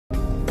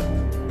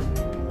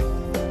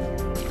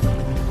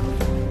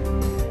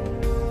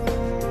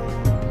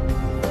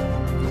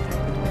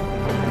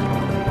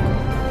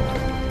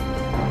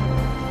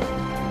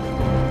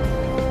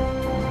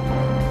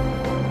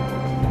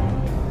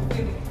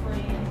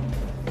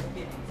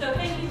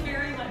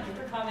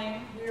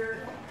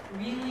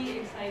really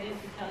excited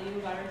to tell you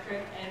about our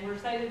trip, and we're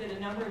excited that a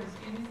number of the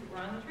students that were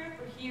on the trip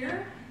are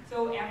here.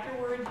 So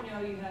afterwards, you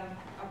know, you have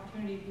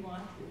opportunity if you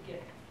want to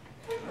get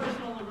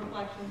personal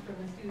reflections from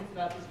the students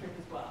about this trip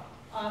as well.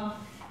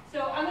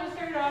 So I'm going to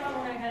start it off, and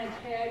we're going to kind of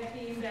tag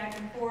team back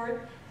and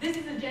forth. This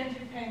is a Gen 2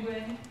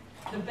 penguin,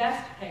 the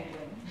best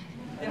penguin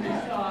that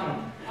we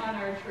saw on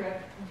our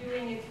trip,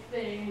 doing its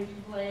thing, which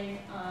is laying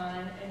on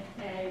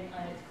an egg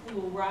on its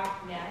cool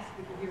rock nest,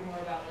 which we'll hear more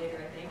about later,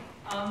 I think.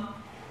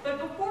 But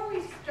before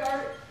we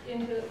start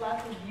into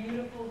lots of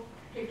beautiful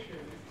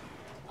pictures,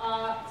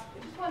 I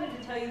just wanted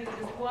to tell you that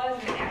this was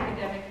an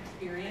academic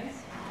experience,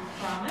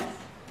 we promise.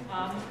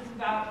 This is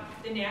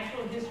about the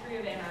natural history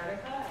of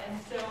Antarctica, and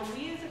so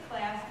we as a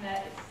class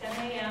met at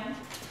 7 a.m.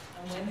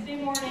 on Wednesday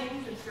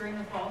mornings, it's during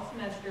the fall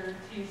semester,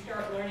 to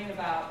start learning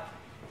about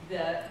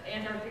the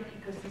Antarctic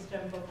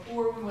ecosystem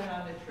before we went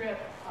on the trip.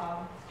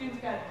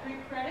 Students got 3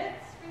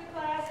 credits for the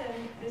class,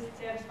 and this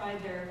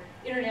satisfied their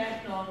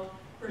international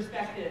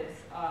perspectives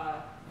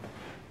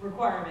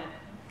requirement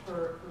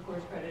for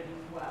course credit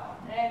as well.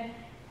 And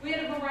we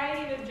had a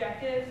variety of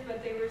objectives,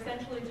 but they were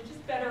essentially to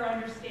just better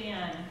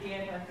understand the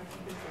Antarctic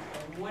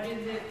ecosystem. What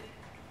is it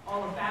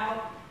all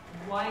about?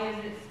 Why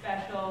is it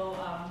special?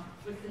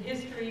 What's the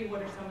history?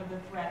 What are some of the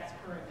threats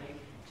currently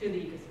to the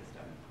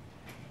ecosystem?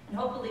 And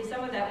hopefully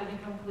some of that will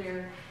become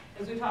clear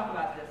as we talk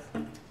about this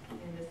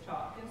in this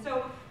talk. And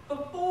so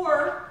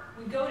before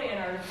we go to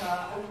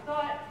Antarctica,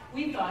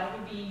 we thought it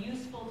would be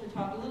useful to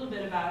talk a little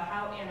bit about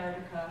how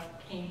Antarctica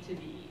came to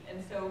be.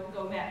 And so we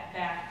go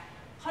back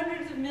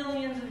hundreds of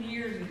millions of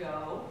years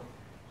ago.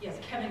 Yes,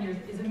 Kevin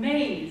is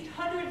amazed.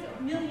 Hundreds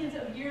of millions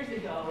of years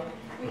ago,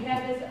 we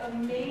had this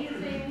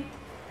amazing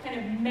kind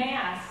of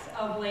mass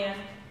of land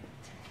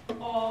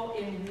all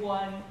in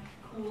one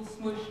cool,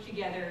 smushed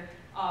together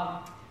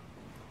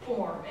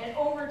form. And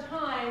over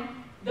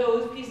time,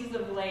 those pieces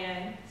of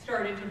land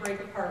started to break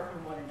apart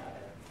from one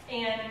another.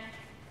 And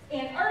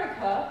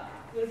Antarctica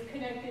was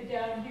connected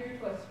down here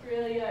to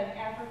Australia and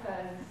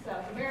Africa and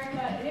South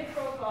America, and it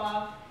broke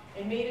off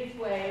and made its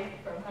way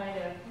from kind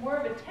of more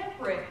of a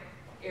temperate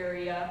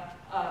area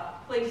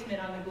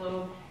placement on the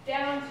globe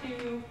down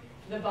to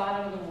the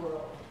bottom of the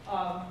world.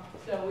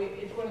 So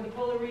it's one of the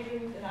polar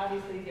regions, and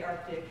obviously the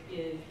Arctic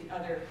is the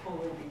other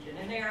polar region.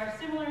 And they are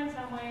similar in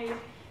some ways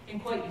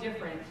and quite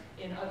different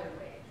in other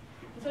ways.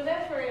 And so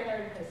that's where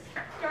Antarctica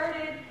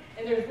started,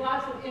 and there's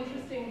lots of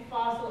interesting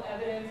fossil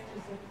evidence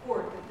to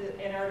support that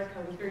the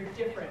Antarctica was very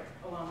different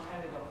a long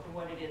time ago from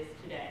what it is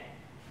today.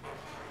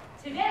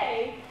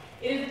 Today,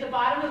 it is at the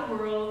bottom of the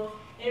world,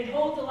 and it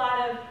holds a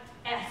lot of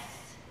S.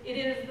 It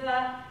is the,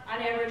 on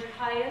average,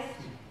 highest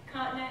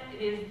continent,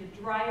 it is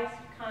the driest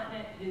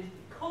continent, it is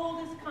the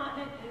coldest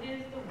continent, and it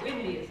is the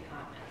windiest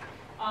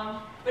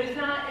continent. But it's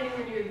not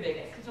anywhere near the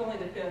biggest. It's only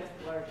the 5th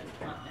largest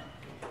continent.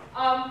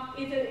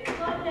 It's a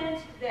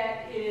continent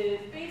that is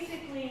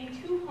basically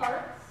 2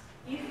 parts,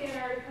 East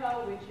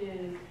Antarctica, which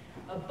is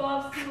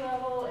above sea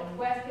level, and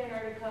West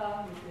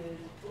Antarctica, which is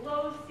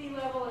below sea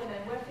level, and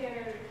then West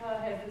Antarctica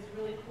has this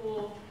really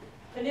cool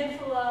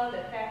peninsula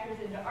that factors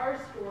into our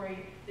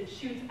story that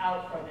shoots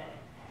out from it.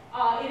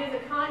 It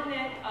is a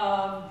continent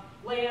of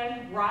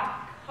land,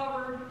 rock,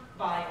 covered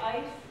by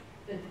ice.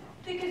 The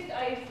thickest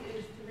ice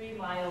is 3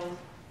 miles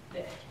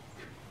thick.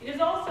 It is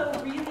also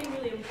really,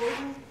 really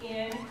important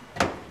in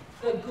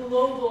the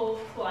global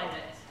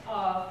climate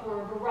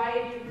for a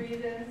variety of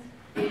reasons.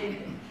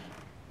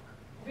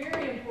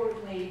 Very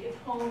importantly, it's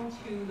home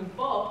to the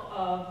bulk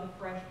of the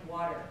fresh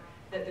water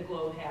that the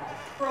globe has,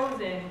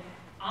 frozen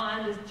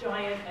on this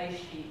giant ice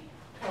sheet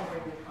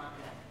covering the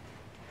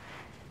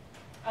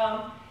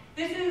continent.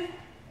 This is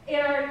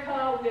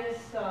Antarctica with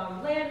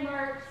some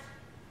landmarks,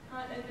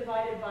 continent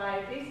divided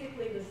by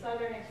basically the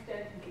southern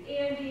extent of the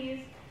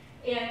Andes.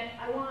 And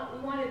we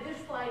wanted this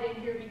slide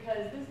in here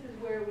because this is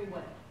where we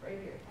went, right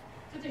here.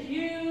 So it's a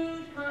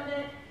huge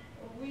continent.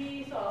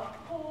 We saw a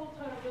whole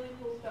ton of really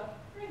cool stuff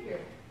right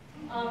here.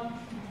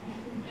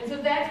 And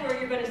so that's where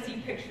you're going to see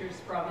pictures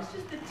from. It's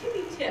just the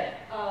tippy tip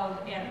of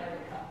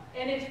Antarctica.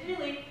 And it's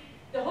really,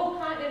 the whole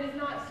continent is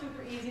not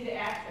super easy to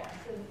access.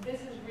 And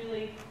this is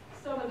really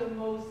some of the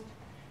most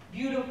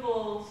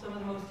beautiful, some of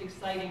the most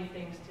exciting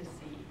things to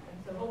see.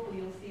 And so hopefully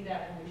you'll see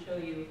that when we show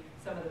you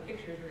some of the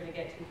pictures we're going to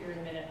get to here in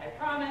a minute, I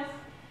promise.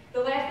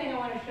 The last thing I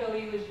want to show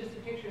you is just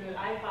a picture that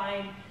I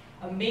find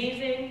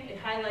amazing. It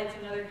highlights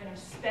another kind of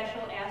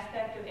special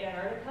aspect of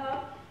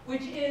Antarctica,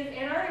 which is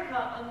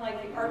Antarctica,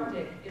 unlike the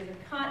Arctic, is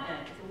a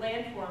continent. It's a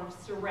landform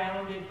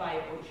surrounded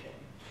by ocean.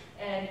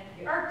 And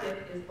the Arctic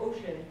is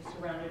ocean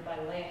surrounded by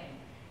land.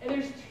 And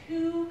there's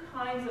 2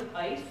 kinds of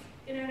ice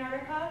in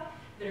Antarctica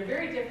that are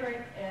very different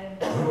and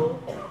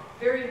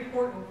very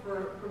important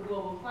for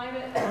global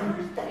climate. The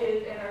first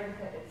is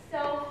Antarctica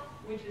itself,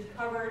 which is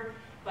covered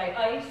by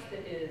ice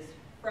that is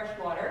fresh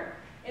water.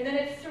 And then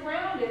it's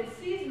surrounded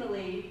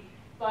seasonally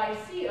by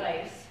sea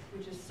ice,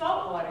 which is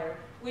salt water,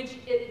 which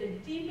at the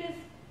deepest,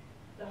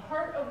 the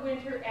heart of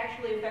winter,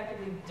 actually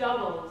effectively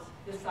doubles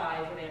the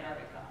size of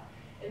Antarctica.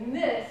 And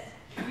this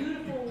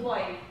beautiful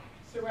white,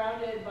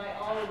 surrounded by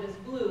all of this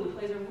blue,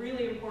 plays a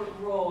really important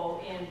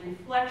role in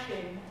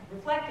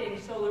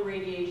reflecting solar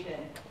radiation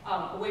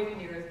away from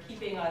the Earth,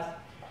 keeping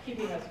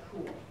us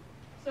cool.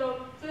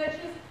 So that's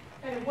just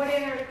kind of what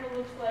Antarctica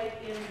looks like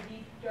in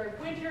deep,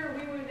 dark winter.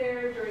 We were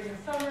there during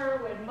the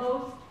summer when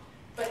most,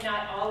 but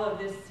not all of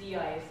this sea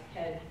ice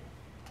had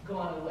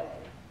gone away.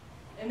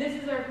 And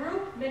this is our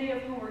group, many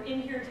of whom are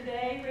in here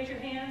today. Raise your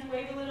hands,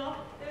 wave a little.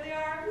 There they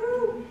are.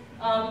 Woo!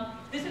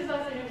 This is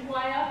us in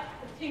Ushuaia,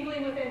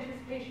 tingling with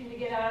anticipation to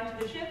get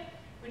onto the ship,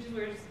 which is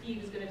where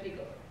Steve is going to take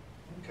over.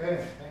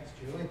 Okay, thanks,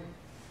 Julie.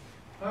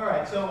 All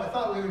right, so I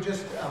thought we would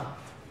just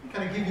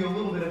kind of give you a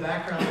little bit of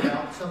background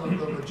about some of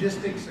the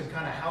logistics and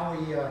kind of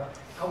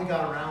how we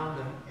got around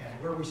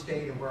and where we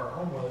stayed and where our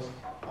home was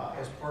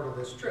as part of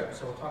this trip.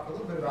 So we'll talk a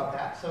little bit about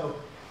that. So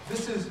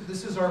this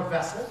is our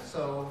vessel.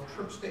 So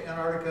trips to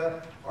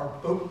Antarctica are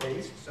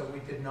boat-based. So we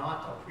did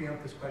not, I'll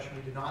preempt this question,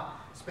 we did not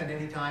spend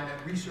any time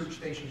at research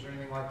stations or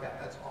anything like that.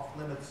 That's off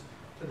limits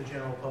to the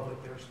general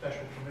public. There are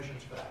special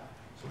permissions for that.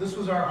 So this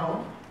was our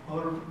home,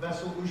 motor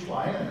vessel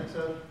Ushuaia, and it's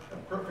a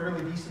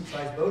fairly decent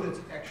sized boat. It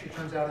actually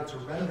turns out it's a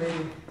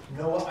renovated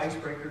NOAA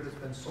icebreaker that's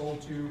been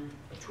sold to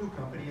a tour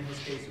company. In this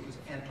case, it was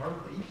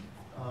Antarctica,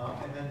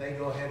 and then they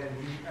go ahead and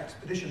lead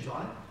expeditions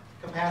on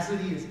it.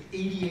 Capacity is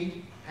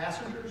 88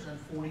 passengers and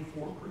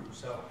 44 crew.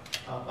 So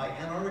by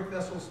Antarctic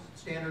vessel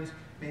standards,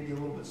 maybe a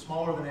little bit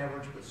smaller than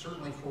average, but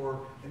certainly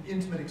for an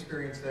intimate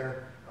experience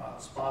there,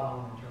 spot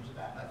on in terms of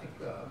that. And I think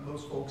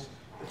most folks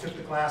that took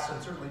the class,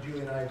 and certainly Julie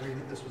and I agree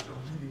that this was a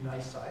really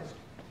nice sized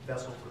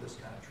vessel for this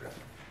kind of trip.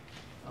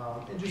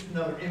 And just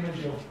another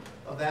image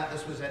of that.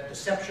 This was at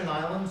Deception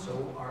Island,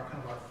 so our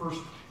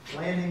first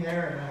landing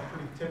there, and a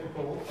pretty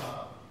typical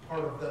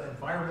part of the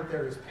environment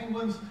there is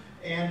penguins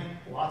and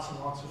lots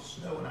of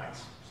snow and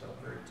ice. So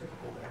very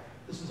typical there.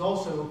 This is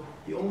also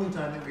the only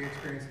time that we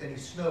experienced any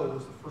snow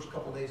was the first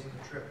couple days of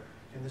the trip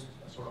in this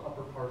sort of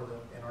upper part of the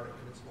Antarctic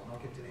Peninsula, and I'll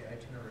get to the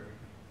itinerary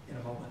in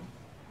a moment.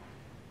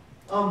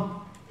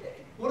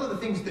 One of the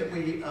things that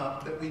we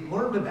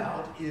learned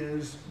about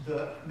is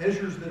the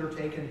measures that are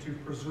taken to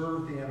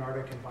preserve the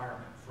Antarctic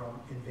environment from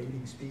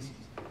invading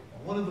species.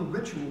 And one of the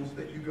rituals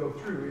that you go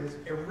through is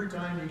every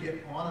time you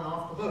get on and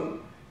off the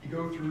boat, you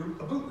go through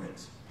a boot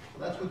rinse.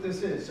 So that's what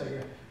this is. So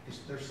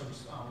there's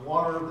some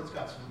water that's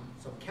got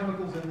some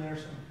chemicals in there,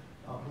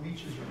 some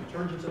bleaches or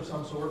detergents of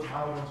some sort,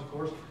 mild ones, of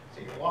course.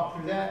 So you walk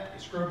through that, you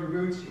scrub your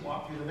boots, you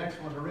walk through the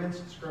next one to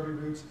rinse, scrub your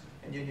boots,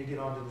 and then you get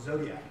onto the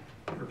Zodiac.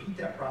 You repeat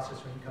that process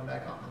when you come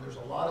back on. And there's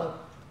a lot of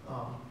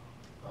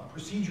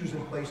procedures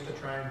in place to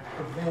try and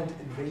prevent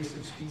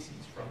invasive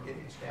species from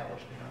getting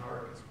established in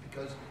Antarctica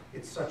because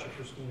it's such a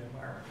pristine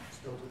environment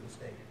still to this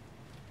day.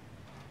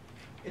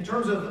 In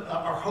terms of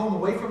our home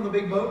away from the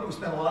big boat, we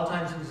spent a lot of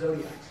times in the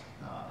Zodiacs.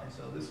 And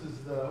so this is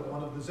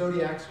one of the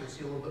Zodiacs. You'll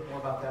see a little bit more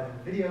about that in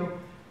the video.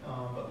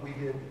 But we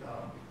did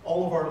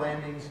all of our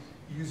landings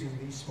using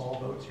these small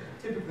boats here.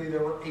 Typically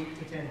there were 8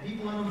 to 10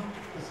 people in them.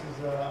 This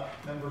is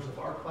members of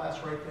our class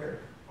right there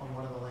on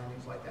one of the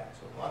landings like that.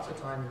 So lots of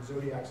time in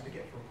Zodiacs to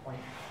get from point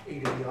A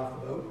to B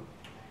off the boat.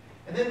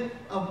 And then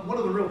one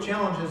of the real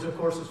challenges, of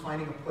course, is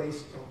finding a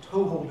place, a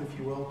toehold, if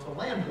you will, to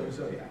land those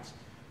Zodiacs.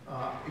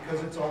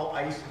 Because it's all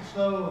ice and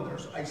snow and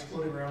there's ice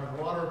floating around in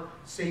the water,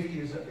 safety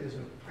is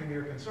a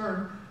premier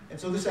concern. And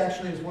so this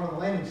actually is one of the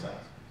landing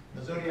sites.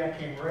 The Zodiac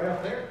came right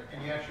up there,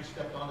 and you actually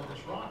stepped onto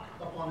this rock,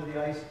 up onto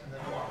the ice, and then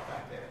walked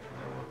back there.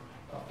 And there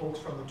were folks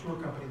from the tour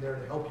company there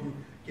to help you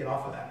get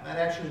off of that. And that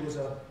actually was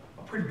a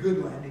pretty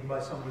good landing by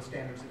some of the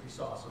standards that we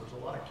saw. So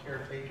there's a lot of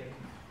care taken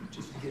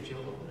just to get you a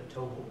little bit of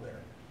toehold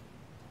there.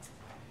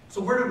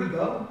 So where did we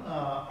go?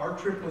 Our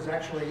trip was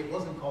actually, it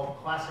wasn't called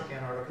Classic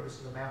Antarctica. This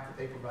is a map that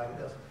they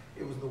provided us.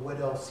 It was the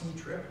Weddell Sea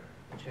trip,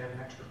 which had an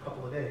extra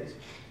couple of days.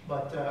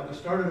 But we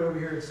started over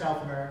here in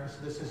South America,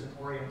 so this isn't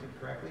oriented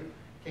correctly.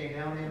 Came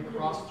down in,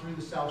 crossed through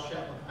the South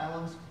Shetland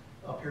Islands,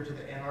 up here to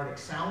the Antarctic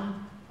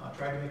Sound.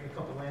 Tried to make a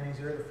couple landings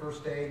there the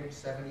first day,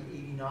 70,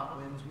 80 knot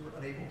winds. We were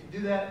unable to do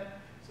that.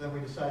 So then we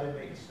decided to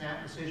make a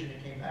snap decision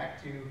and came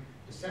back to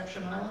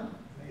Deception Island,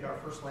 made our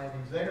first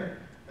landings there,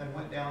 then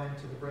went down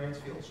into the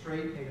Bransfield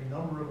Strait, made a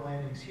number of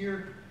landings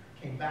here,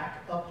 came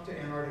back up to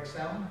Antarctic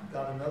Sound,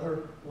 got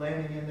another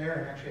landing in there,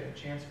 and actually had a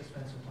chance to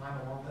spend some time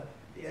along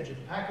the edge of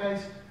the pack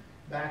ice,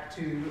 back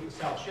to the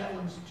South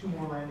Shetlands, 2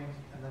 more landings,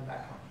 and then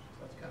back home.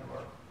 So that's kind of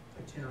our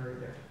itinerary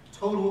there.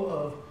 Total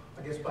of,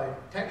 I guess by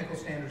technical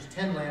standards,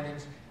 10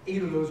 landings.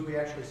 8 of those we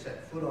actually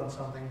set foot on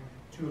something.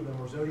 2 of them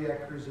were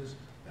Zodiac cruises,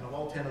 and of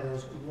all 10 of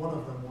those, 1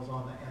 of them was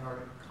on the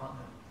Antarctic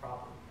continent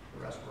proper.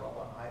 The rest were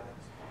all on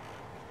islands.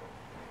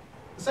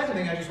 The second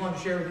thing I just wanted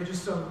to share with you,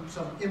 just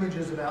some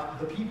images about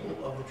the people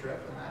of the trip,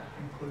 and that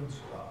includes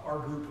our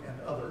group and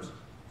others.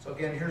 So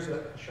again, here's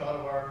a shot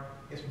of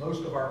I guess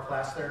most of our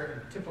class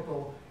there in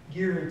typical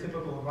gear and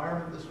typical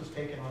environment. This was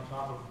taken on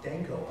top of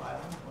Danko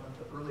Island, one of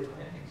the early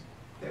landings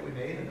that we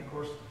made. And of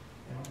course,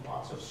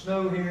 lots of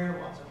snow here,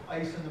 lots of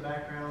ice in the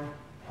background,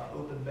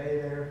 open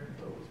bay there.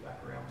 The boat was back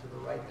around to the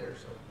right there,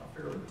 so a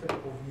fairly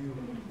typical view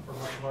for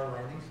much of our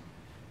landings.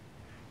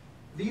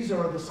 These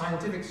are the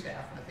scientific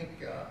staff, and I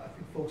think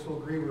folks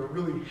will agree we're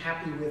really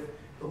happy with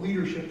the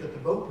leadership that the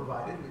boat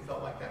provided. We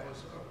felt like that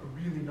was a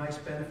really nice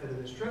benefit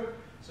of this trip.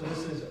 So this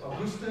is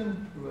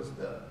Augustin, who was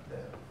the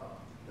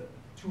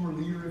tour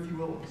leader, if you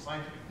will, the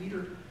scientific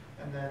leader,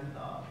 and then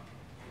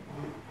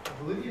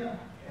Olivia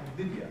and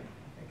Lydia,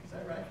 I think, is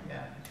that right?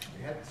 Yeah,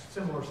 they had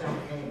similar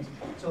sounding names.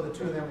 So the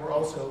two of them were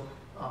also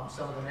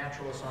some of the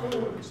naturalists on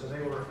board. So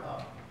they were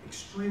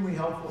extremely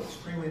helpful,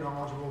 extremely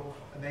knowledgeable,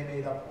 and they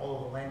made up all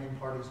of the landing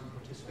parties and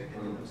participated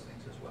in those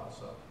things as well.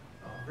 So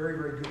very,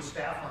 very good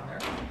staff on there.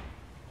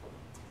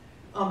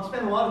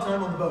 Spent a lot of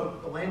time on the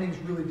boat. The landings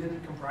really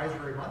didn't comprise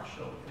very much,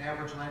 so an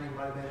average landing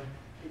might have been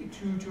maybe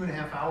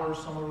 2.5 hours,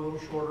 some are a little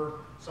shorter,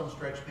 some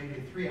stretched maybe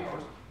to 3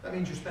 hours. That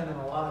means you're spending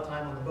a lot of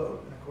time on the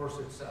boat, and of course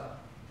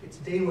it's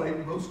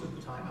daylight most of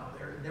the time out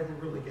there. It never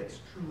really gets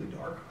truly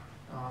dark.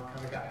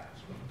 Kind of got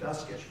sort of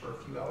duskish for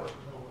a few hours in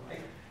the middle of the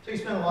night. So you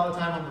spend a lot of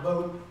time on the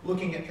boat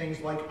looking at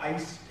things like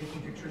ice,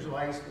 taking pictures of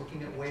ice,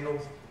 looking at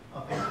whales,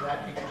 things of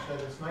that nature. So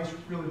it's nice,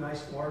 really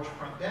nice large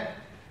front deck.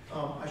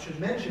 I should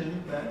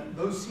mention that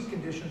those sea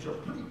conditions are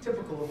pretty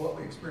typical of what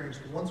we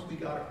experienced once we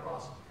got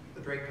across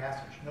the Drake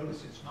Passage.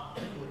 Notice it's not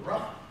particularly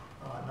rough.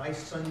 Nice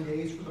sunny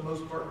days for the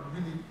most part,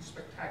 really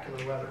spectacular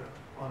weather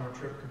on our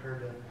trip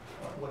compared to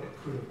what it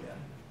could have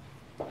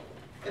been.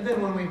 And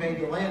then when we made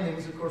the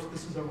landings, of course,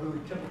 this is a really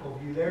typical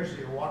view there. So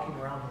you're walking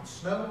around in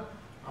snow.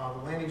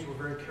 The landings were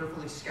very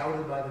carefully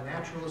scouted by the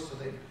naturalists, so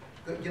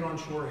they get on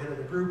shore ahead of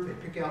the group.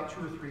 They pick out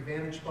 2 or 3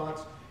 vantage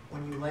spots.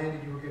 When you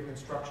landed, you were given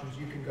instructions.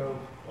 You can go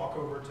walk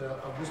over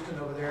to Augustin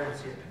over there and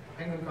see a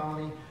penguin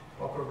colony.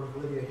 Walk over to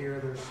Lydia here.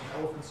 There's some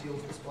elephant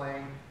seals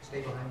displaying.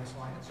 Stay behind this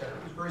line, etc.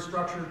 It was very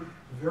structured,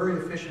 very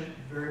efficient,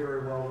 very,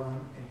 very well run,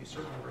 and you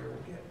certainly were able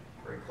to get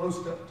very close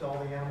to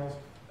all the animals.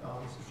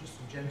 This is just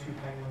some Gen 2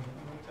 penguins,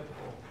 and a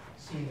typical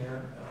scene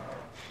there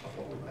of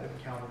what we might have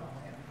encountered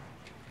on land.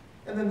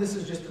 And then this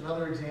is just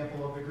another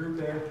example of the group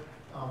there.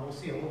 We'll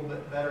see a little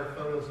bit better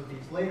photos of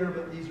these later,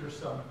 but these are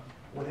some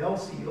Waddell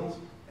seals.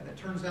 And it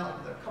turns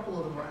out that a couple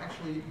of them are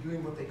actually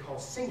doing what they call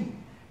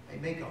singing. They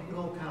make a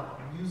little kind of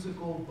a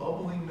musical,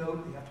 bubbling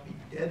note. They have to be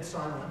dead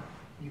silent.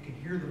 You can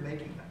hear them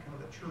making that kind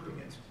of a chirping.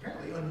 It's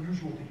apparently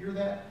unusual to hear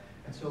that.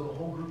 And so the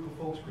whole group of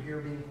folks were here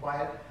being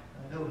quiet.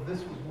 And I know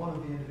this was one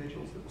of the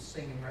individuals that was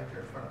singing right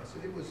there in front of us.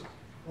 It was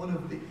one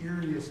of the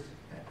eeriest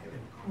and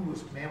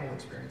coolest mammal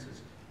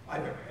experiences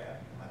I've ever had.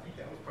 And I think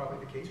that was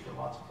probably the case for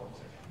lots of folks.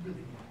 Really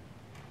neat.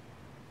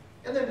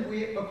 And then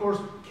we, of course,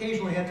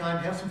 occasionally had time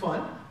to have some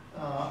fun.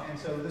 And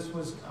so this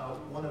was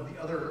one of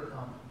the other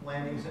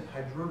landings at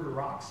Hydruger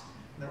Rocks.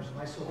 And there was a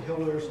nice little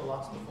hill there, so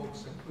lots of the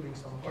folks, including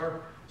some of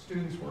our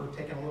students, were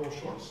taking a little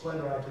short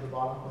sled ride to the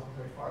bottom. It wasn't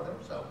very far there,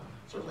 so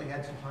certainly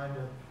had some time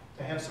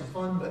to have some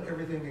fun, but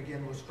everything,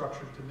 again, was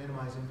structured to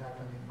minimize impact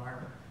on the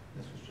environment.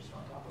 This was just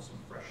on top of some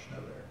fresh snow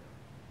there.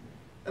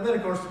 And then,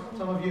 of course,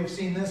 some of you have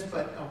seen this,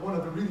 but one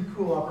of the really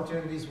cool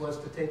opportunities was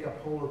to take a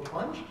polar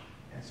plunge.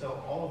 And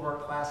so all of our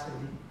class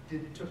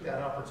took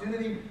that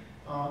opportunity.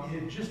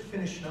 It had just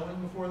finished snowing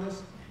before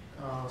this,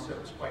 so it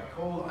was quite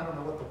cold. I don't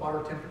know what the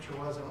water temperature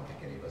was. I don't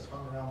think any of us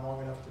hung around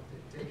long enough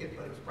to take it,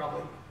 but it was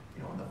probably,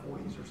 in the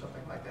 40s or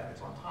something like that.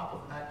 It's on top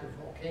of an active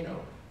volcano,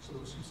 so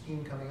there was some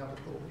steam coming up with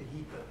a little bit of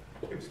heat,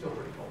 but it was still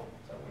pretty cold.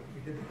 So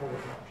we did the polar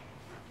plunge.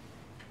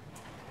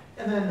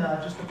 And then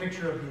just a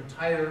picture of the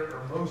entire,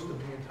 or most of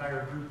the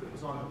entire group that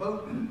was on the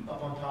boat,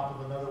 up on top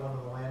of another one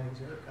of the landings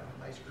there. Kind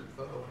of a nice group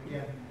photo.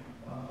 Again,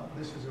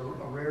 this is a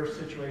rare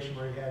situation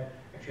where you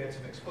actually had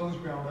some exposed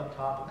ground up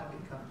top, and that would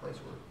be the kind of place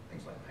where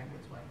things like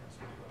penguins might nest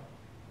as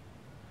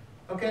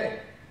well. Okay,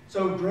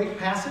 so Drake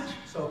Passage.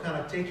 So kind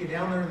of take you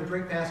down there in the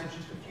Drake Passage,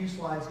 just a few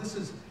slides. This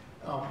is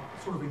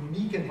sort of a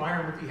unique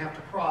environment that you have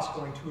to cross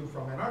going to and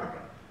from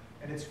Antarctica.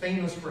 And it's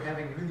famous for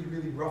having really,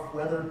 really rough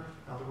weather,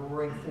 the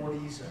roaring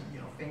 40s, and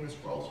famous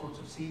for all sorts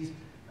of seas.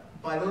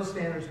 By those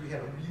standards, we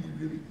had a really,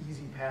 really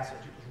easy passage.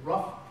 It was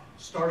rough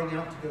starting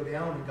out to go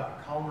down, and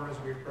got calmer as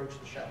we approached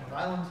the Shetland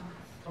Islands.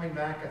 Coming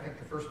back, I think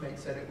the first mate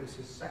said it was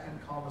his second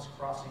calmest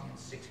crossing in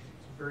 60.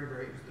 It was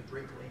it was the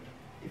Drake Lake,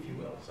 if you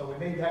will. So we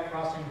made that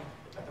crossing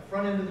at the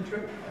front end of the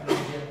trip, and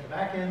then again at the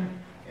back end.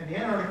 And the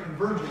Antarctic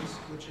convergence,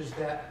 which is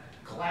that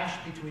clash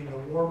between the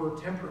warmer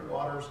temperate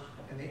waters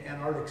and the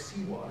Antarctic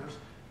sea waters,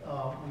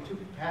 we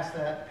passed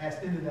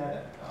into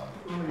that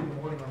early in the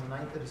morning on the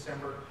 9th of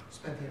December,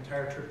 spent the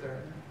entire trip there,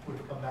 and then would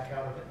have come back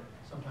out of it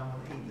sometime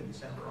on the 8th of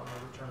December on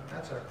our return.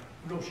 That's a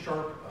real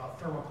sharp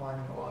thermocline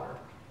in the water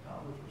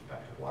with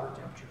respect to water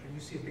temperature. And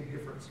you see a big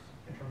difference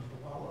in terms of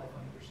the wildlife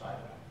on either side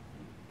of that.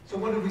 So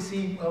what did we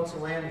see? Well, it's a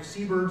land of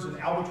seabirds and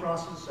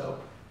albatrosses, so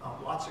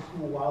lots of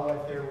cool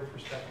wildlife there with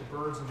respect to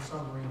birds and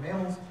some marine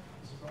mammals.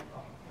 This is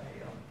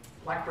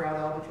a black-browed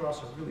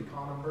albatross, a really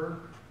common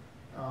bird.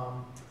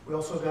 We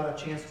also got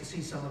a chance to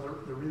see some of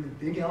the really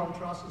big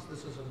albatrosses.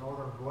 This is a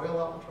northern royal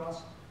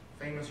albatross,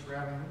 famous for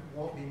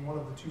being one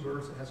of the 2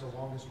 birds that has the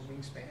longest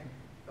wingspan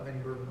of any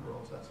bird in the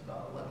world. So that's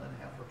about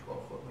 11.5 or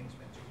 12-foot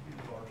wingspan, so it's a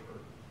really large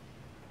bird.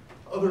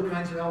 Other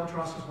kinds of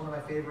albatrosses, one of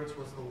my favorites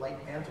was the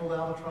light-mantled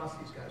albatross.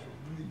 These guys were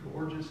really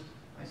gorgeous.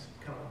 Nice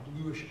kind of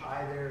bluish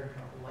eye there, and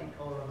kind of a light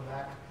color on the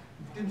back.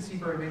 Didn't see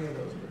very many of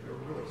those, but they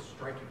were really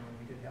striking when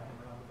we did have them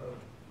around the boat.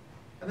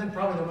 And then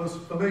probably the most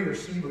familiar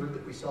seabird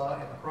that we saw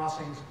in the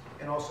crossings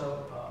and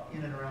also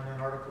in and around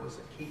Antarctica was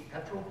the Cape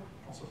petrel,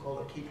 also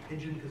called a Cape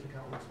pigeon because it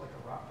kind of looks like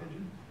a rock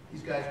pigeon.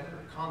 These guys were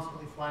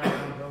constantly flying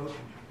around the boat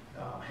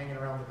and hanging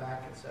around the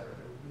back, etc.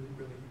 They were really,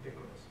 really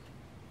ubiquitous.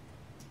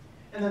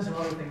 And then some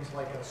other things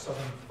like a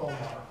southern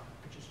fulmar,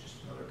 which is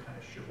just another kind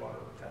of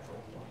shearwater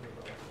petrel, one of their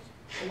relatives.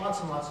 So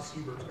lots and lots of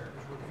seabirds there. It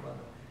was really fun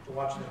to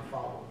watch them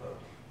follow the boat.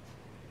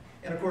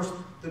 And of course,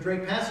 the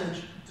Drake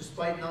Passage,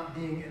 despite not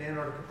being in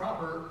Antarctica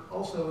proper,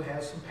 also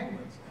has some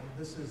penguins. And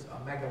this is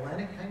a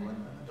Magellanic penguin,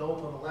 an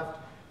adult on the left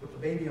with the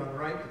baby on the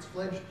right. It's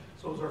fledged.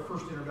 So it was our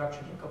first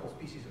introduction to a couple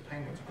species of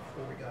penguins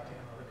before we got to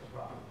Antarctica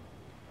proper.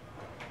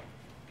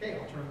 Okay,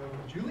 I'll turn it over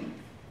to Julie.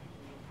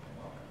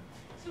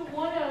 So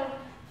one of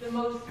the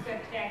most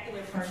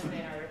spectacular parts of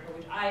Antarctica,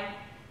 which I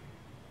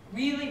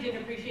really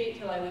didn't appreciate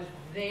till I was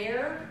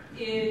there,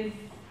 is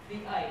the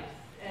ice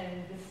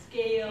and the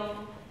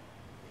scale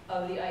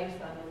of the ice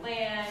on the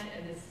land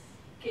and the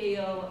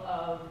scale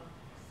of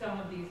some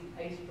of these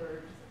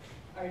icebergs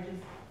are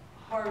just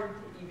hard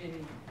to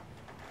even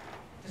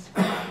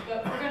describe.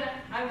 But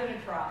I'm gonna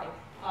try.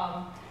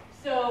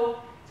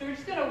 So we're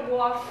just gonna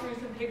walk through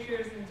some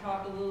pictures and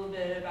talk a little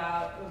bit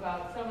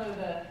about some of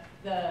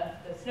the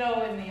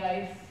snow and the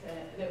ice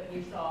that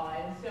we saw.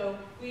 And so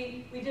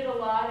we did a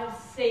lot of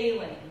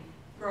sailing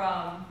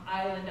from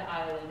island to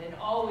island, and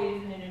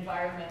always in an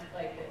environment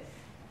like this.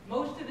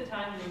 Most of the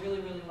time, we were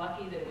really, really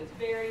lucky that it was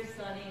very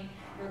sunny.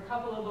 There were a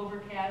couple of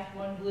overcast,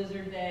 one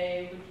blizzard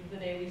day, which was the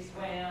day we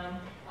swam.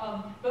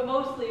 But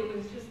mostly it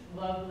was just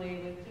lovely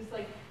with just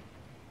like,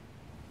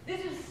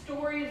 this is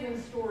stories and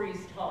stories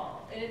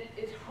tall. And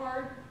it's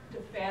hard to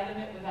fathom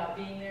it without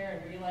being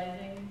there and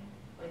realizing,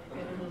 like we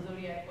had a little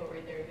zodiac boat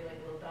right there, it'd be like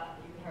a little dot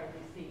that you could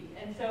hardly see.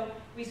 And so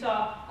we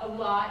saw a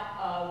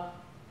lot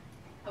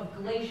of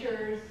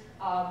glaciers.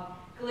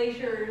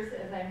 Glaciers,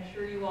 as I'm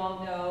sure you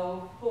all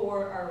know,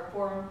 are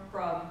formed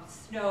from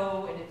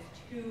snow, and it's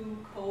too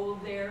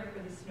cold there for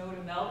the snow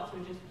to melt. So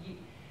just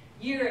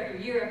year after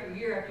year after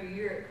year after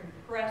year, it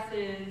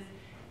compresses,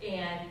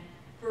 and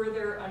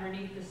further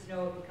underneath the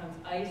snow, it becomes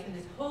ice. And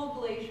this whole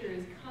glacier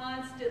is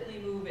constantly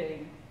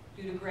moving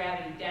due to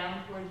gravity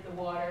down towards the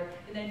water.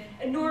 And then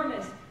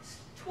enormous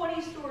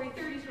 20-story,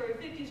 30-story,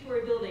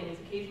 50-story buildings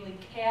occasionally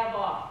calve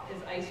off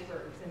as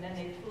icebergs, and then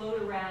they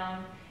float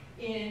around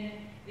in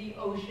the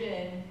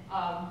ocean,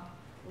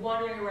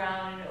 wandering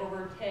around, and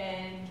over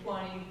 10,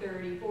 20,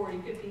 30,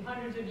 40, 50,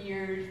 hundreds of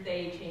years,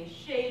 they change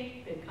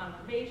shape and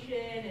conformation,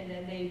 and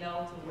then they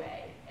melt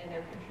away. And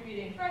they're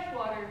contributing fresh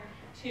water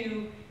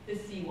to the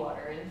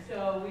seawater. And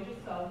so we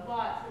just saw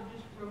lots of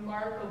just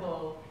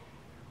remarkable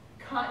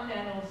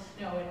continental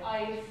snow and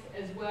ice,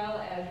 as well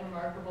as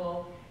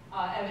remarkable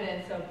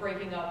evidence of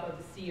breaking up of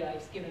the sea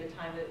ice, given the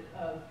time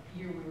of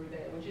year we were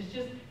there, which is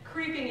just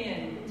creeping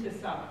into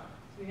summer.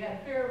 We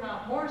had a fair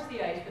amount more sea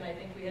ice than I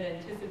think we had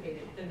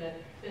anticipated, than the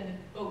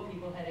boat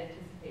people had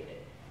anticipated.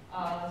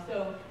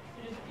 So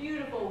just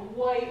beautiful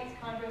whites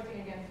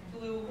contrasting against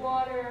blue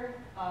water.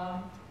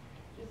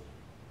 Just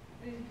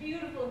these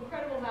beautiful,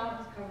 incredible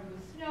mountains covered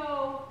with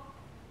snow.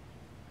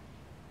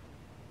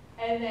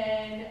 And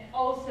then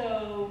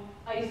also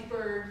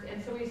icebergs.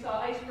 And so we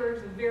saw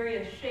icebergs of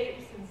various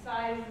shapes and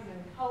sizes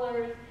and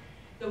colors.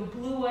 The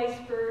blue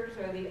icebergs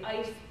are the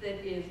ice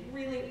that is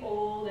really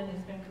old and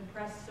has been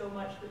compressed so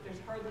much that there's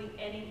hardly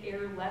any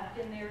air left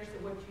in there,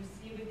 so what you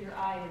see with your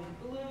eye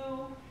is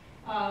blue.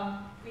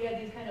 We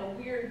had these kind of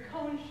weird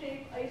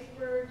cone-shaped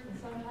icebergs, and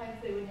sometimes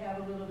they would have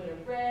a little bit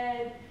of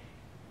red,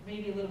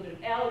 maybe a little bit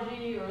of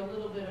algae or a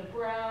little bit of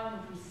brown,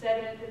 which was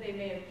sediment that they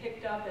may have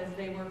picked up as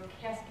they were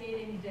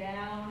cascading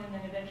down and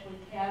then eventually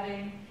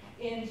calving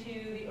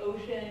into the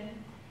ocean.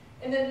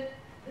 And then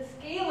the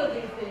scale of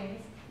these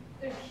things,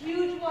 there's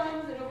huge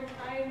ones, and over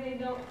time they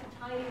melt to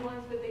tiny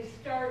ones, but they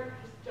start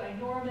just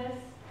ginormous.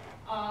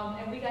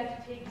 And we got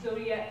to take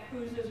Zodiac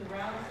cruises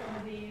around some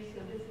of these.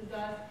 So this is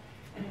us,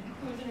 and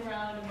cruising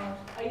around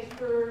amongst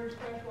icebergs,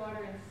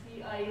 freshwater and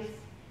sea ice,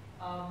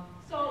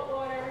 salt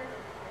water.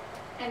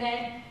 And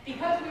then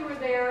because we were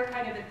there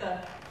kind of at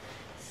the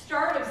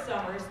start of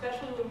summer,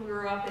 especially when we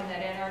were up in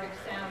that Antarctic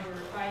Sound, we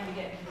were trying to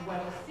get into the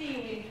Weddell Sea,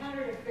 we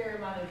encountered a fair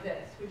amount of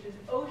this, which is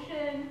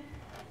ocean,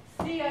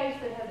 sea ice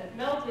that hasn't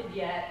melted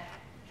yet,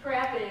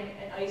 trapping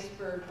an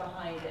iceberg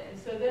behind it. And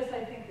so this,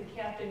 I think the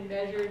captain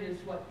measured, is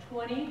what,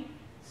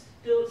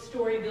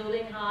 20-story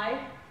building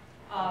high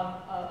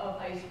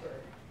of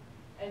iceberg.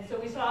 And so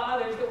we saw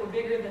others that were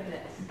bigger than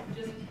this,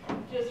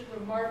 just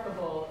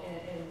remarkable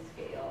in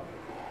scale.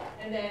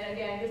 And then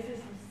again, this is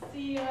some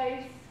sea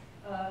ice,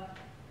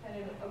 kind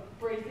of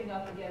bracing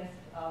up against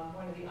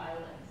one of the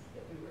islands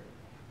that we were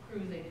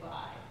cruising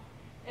by.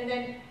 And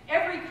then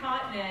every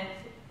continent,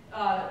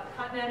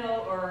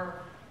 continental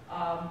or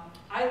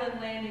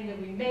island landing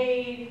that we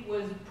made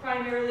was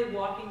primarily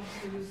walking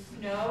through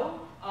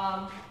snow.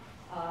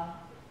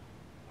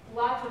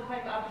 Lots of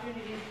kind of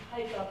opportunities to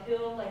hike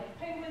uphill like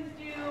the penguins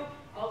do,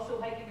 also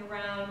hiking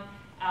around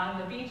on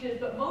the beaches,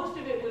 but most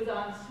of it was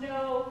on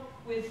snow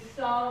with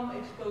some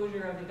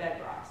exposure of the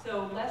bedrock.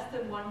 So less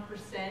than 1%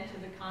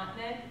 of the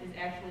continent is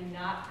actually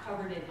not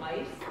covered in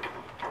ice.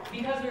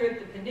 Because we're at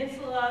the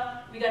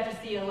peninsula, we got to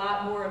see a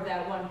lot more of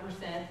that 1%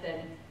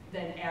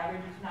 than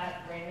average. It's not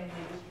randomly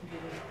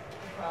distributed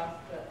across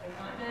the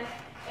continent.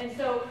 And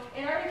so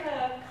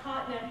Antarctica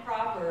continent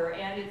proper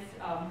and its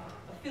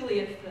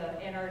affiliates,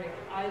 the Antarctic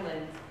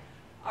islands,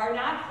 are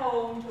not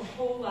home to a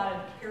whole lot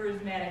of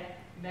charismatic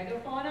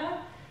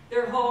megafauna.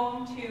 They're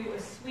home to a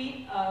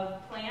suite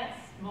of plants,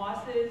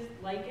 mosses,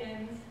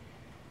 lichens,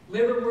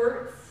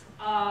 liverworts,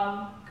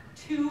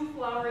 2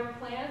 flowering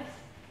plants.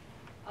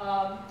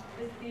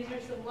 These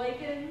are some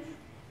lichens.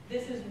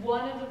 This is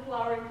one of the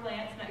flowering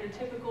plants, not your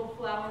typical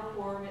flower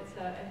form. It's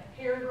a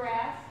hair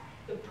grass.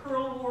 The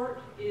pearlwort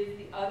is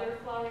the other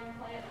flowering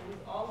plant that was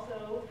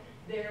also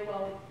there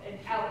and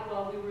out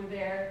while we were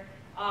there.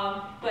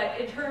 But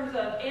in terms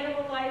of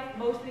animal life,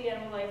 most of the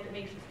animal life that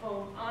makes its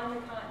home on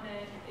the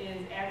continent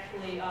is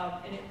actually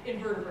in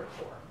invertebrate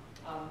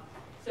form.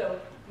 So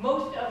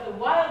most of the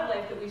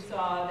wildlife that we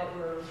saw that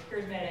were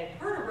charismatic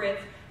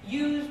vertebrates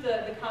use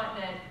the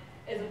continent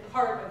as a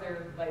part of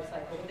their life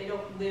cycle, but they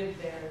don't live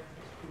there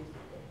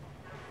exclusively.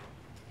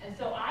 And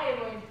so I am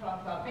going to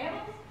talk about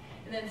mammals,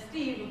 and then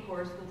Steve, of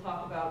course, will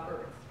talk about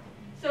birds.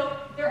 So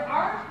there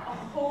aren't a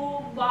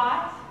whole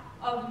lot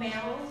of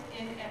mammals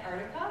in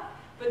Antarctica,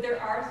 but there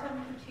are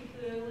some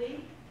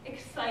particularly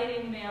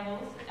exciting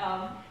mammals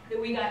that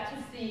we got to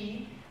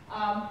see.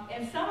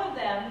 And some of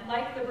them,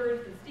 like the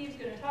birds that Steve's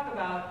going to talk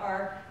about,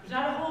 there's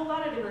not a whole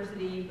lot of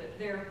diversity, but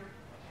they're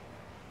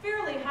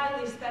fairly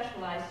highly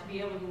specialized to be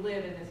able to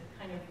live in this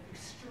kind of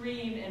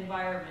extreme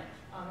environment.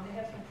 They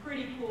have some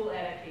pretty cool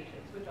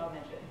adaptations, which I'll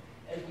mention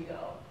as we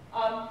go.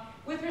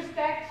 With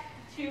respect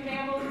to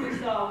mammals, we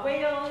saw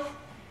whales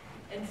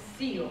and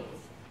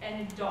seals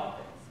and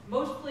dolphins.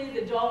 Mostly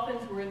the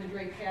dolphins were in the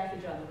Drake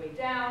Passage on the way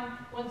down.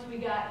 Once we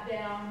got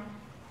down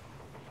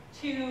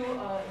to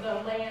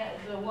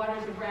the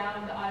waters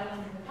around the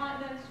islands and the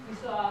continents, we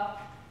saw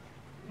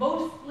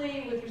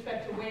mostly, with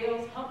respect to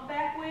whales,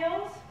 humpback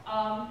whales.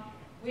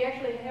 We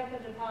actually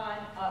happened upon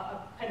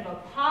a kind of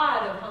a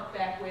pod of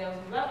humpback whales,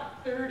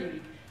 about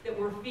 30, that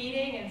were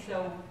feeding, and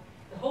so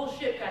the whole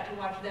ship got to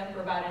watch them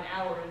for about an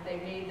hour as they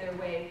made their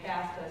way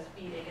past us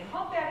feeding. And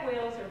humpback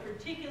whales are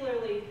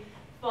particularly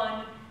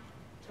fun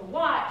to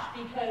watch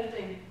because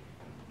they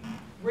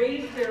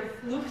raise their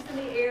flukes in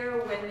the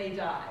air when they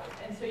dive.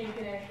 And so you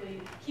can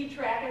actually keep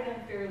track of them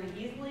fairly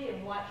easily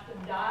and watch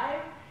them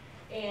dive.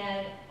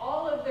 And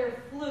all of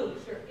their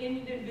flukes are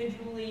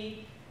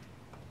individually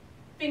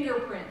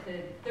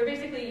fingerprinted. They're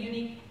basically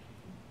unique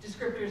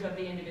descriptors of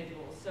the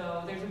individuals.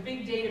 So there's a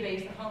big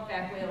database of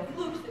humpback whale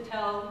flukes that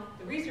tell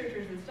the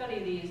researchers that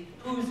study these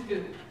who's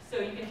who. So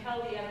you can tell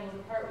the animals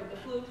apart with the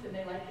flukes, and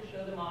they like to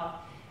show them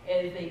off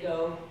as they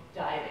go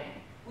diving.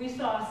 We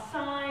saw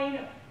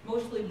sign,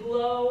 mostly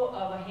glow,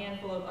 of a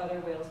handful of other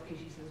whale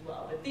species as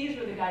well. But these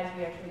were the guys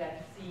we actually got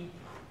to see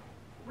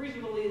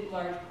reasonably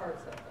large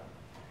parts of them.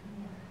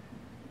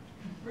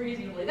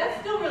 Reasonably. That's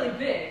still really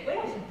big.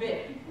 Whales are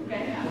big,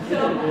 okay?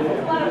 So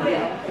it's a lot of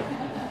whales.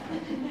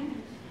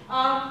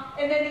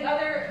 And then the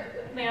other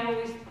mammal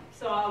we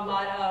saw a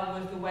lot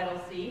of was the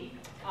Weddell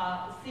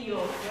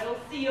seal. Weddell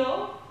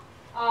seal.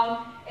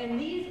 And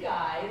these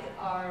guys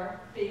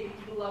are big,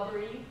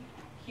 blubbery,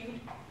 cute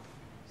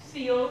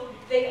seals.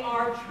 They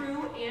are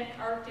true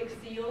Antarctic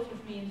seals,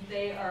 which means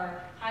they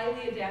are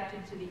highly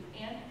adapted to the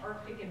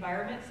Antarctic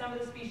environment. Some of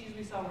the species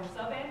we saw were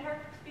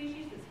subantarctic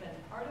species that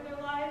spend part of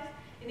their lives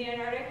in the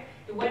Antarctic.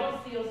 The Weddell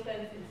seal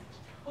spends its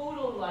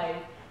total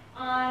life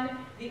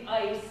on the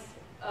ice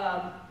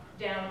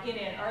down in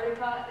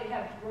Antarctica. They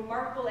have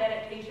remarkable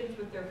adaptations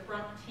with their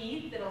front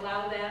teeth that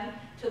allow them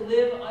to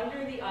live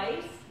under the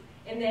ice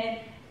and then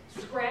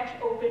scratch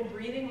open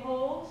breathing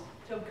holes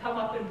to come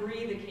up and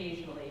breathe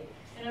occasionally.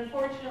 And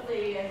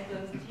unfortunately, as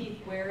those teeth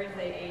wear as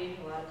they age,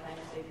 a lot of times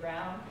they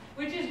drown,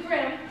 which is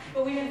grim,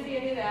 but we didn't see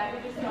any of that.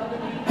 We just saw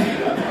them eat.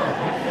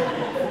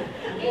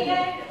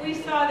 And we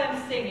saw them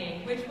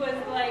singing, which was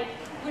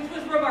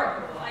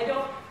remarkable. I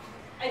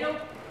don't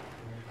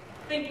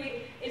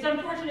think it's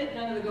unfortunate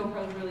none of the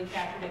GoPros really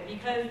captured it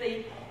because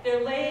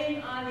they're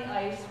laying on the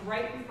ice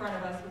right in front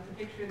of us with the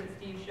picture that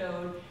Steve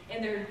showed,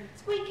 and they're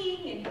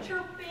squeaking and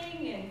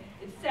chirping, and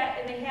it's set,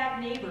 and they have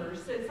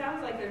neighbors, so it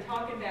sounds like they're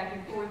talking back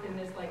and forth in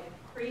this like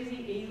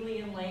crazy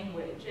alien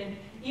language. And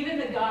even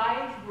the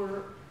guides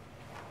were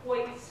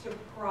quite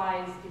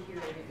surprised to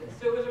hear any of this.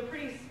 So it was a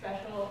pretty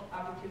special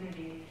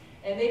opportunity,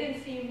 and they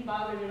didn't seem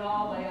bothered at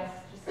all by us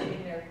just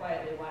sitting there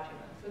quietly watching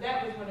them. So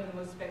that was one of the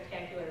most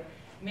spectacular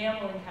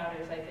mammal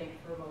encounters, I think,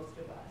 for most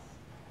of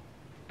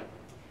us.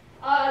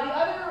 The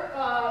other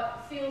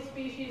seal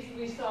species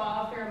we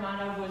saw a fair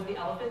amount of was the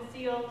elephant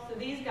seal. So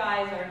these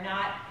guys are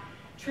not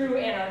true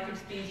Antarctic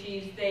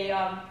species. They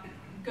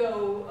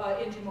go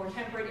into more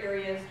temperate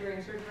areas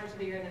during certain parts of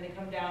the year, and then they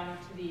come down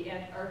to the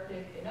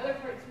Antarctic in other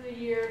parts of the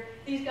year.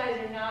 These guys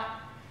are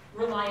not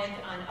reliant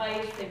on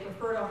ice. They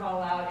prefer to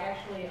haul out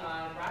actually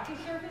on rocky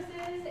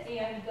surfaces,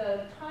 and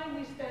the time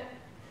we spent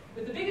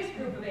But the biggest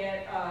group of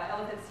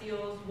elephant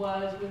seals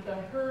was with a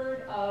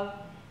herd of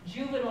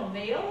juvenile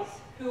males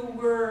who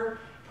were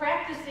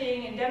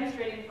practicing and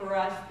demonstrating for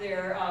us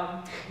their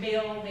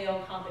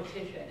male-male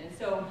competition. And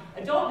so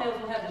adult males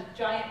will have this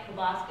giant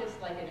proboscis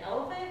like an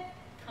elephant,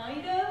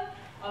 kind of,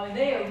 and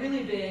they are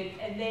really big,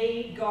 and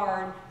they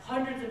guard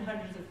hundreds and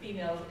hundreds of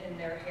females in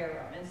their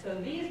harem. And so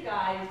these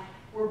guys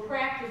were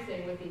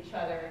practicing with each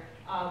other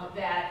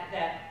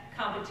that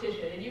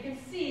competition. And you can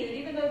see that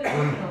even though they're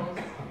juveniles,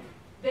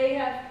 they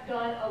have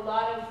done a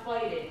lot of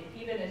fighting,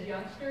 even as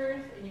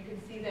youngsters, and you can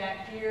see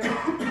that here,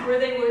 where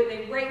they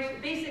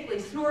basically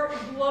snort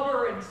and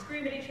blubber and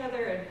scream at each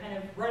other and kind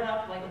of run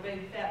up like a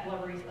big, fat,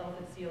 blubbery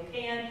elephant seal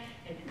can,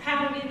 and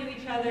pound into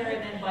each other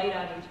and then bite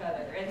on each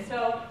other. And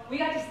so we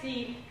got to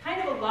see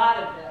kind of a lot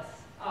of this,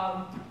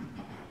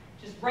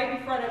 just right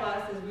in front of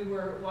us as we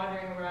were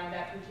wandering around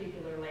that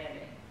particular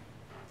landing.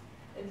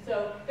 And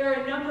so there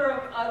are a number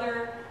of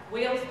other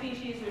whale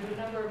species, there's a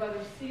number of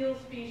other seal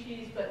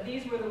species, but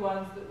these were the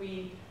ones that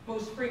we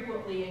most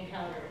frequently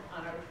encountered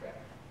on our trip.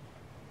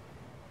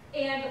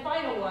 And the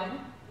final one,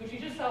 which you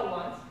just saw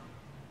once,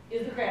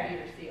 is the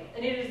crab-eater seal.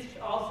 And it is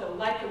also,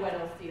 like the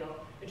wet-nose seal,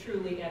 a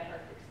truly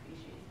Antarctic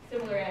species.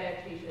 Similar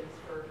adaptations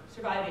for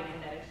surviving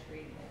in that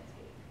extreme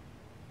landscape.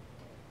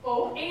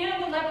 Oh,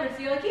 and the leopard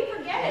seal, I keep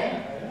forgetting.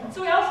 Yeah,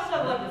 So we also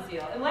saw the leopard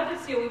seal. And leopard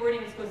seal we weren't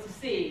even supposed to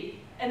see,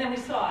 and then we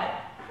saw it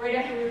right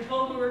after we were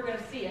told we were going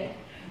to see it.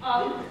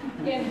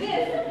 And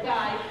this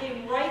guy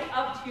came right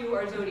up to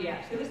our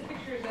Zodiac. So this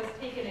picture is us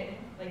taking it,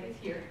 like it's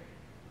here,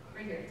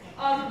 right here.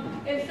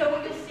 And so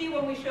what you'll see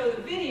when we show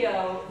the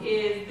video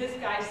is this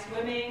guy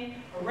swimming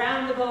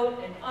around the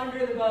boat and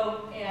under the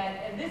boat.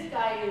 And this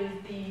guy is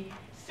the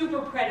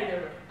super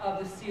predator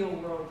of the seal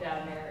world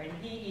down there. And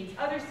he eats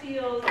other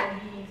seals, and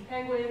he eats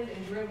penguins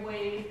and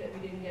dribways that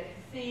we didn't get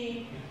to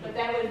see. But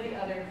that was the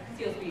other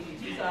seal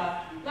species. We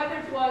saw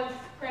leopards once,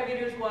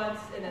 crab-eaters once,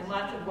 and then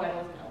lots of whales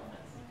and elephants.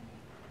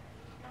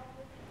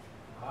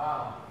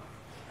 Wow.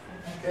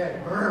 Okay,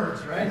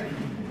 birds, right?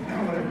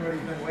 What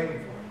everybody's been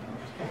waiting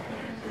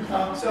for.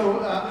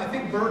 I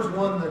think birds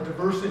won the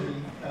diversity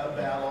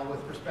battle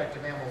with respect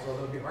to mammals,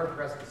 although it'd be hard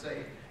pressed to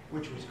say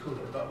which was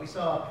cooler. But we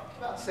saw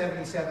about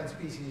 77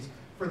 species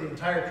for the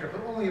entire trip,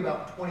 but only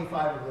about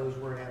 25 of those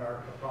were in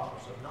Antarctica proper,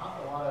 so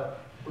not a lot of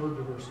bird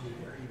diversity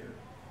there either.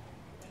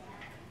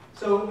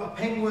 So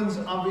penguins,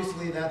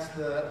 obviously, that's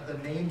the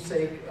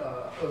namesake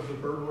of the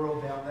bird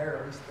world down there,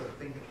 at least the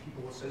thing that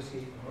people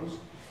associate the most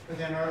with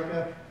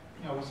Antarctica.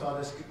 You know, we saw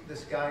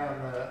this guy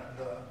on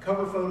the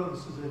cover photo.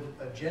 This is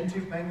a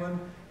gentoo penguin.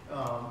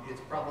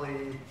 It's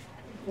probably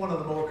one of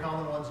the more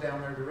common ones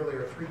down there. There really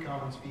are 3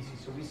 common species.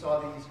 So we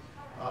saw these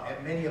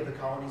at many of the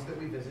colonies that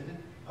we visited.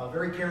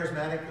 Very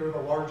charismatic. They're the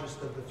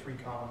largest of the 3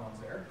 common ones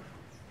there.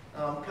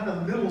 Kind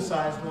of the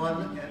middle-sized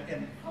one,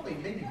 and probably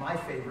maybe my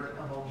favorite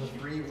among the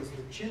 3 was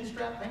the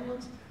chin-strap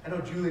penguins. I know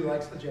Julie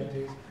likes the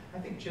gentoos. I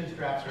think chin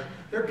straps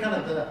they're kind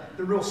of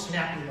the real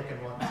snappy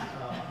looking ones.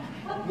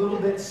 A little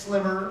bit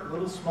slimmer, a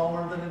little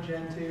smaller than a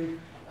gentoo.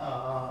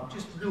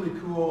 Just really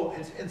cool,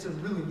 and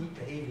some really neat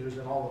behaviors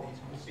in all of these.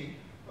 We'll see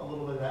a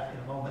little bit of that in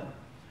a moment.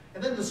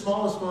 And then the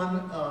smallest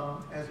one,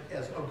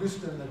 as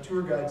Augustin, the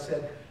tour guide,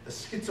 said, the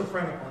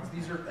schizophrenic ones.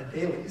 These are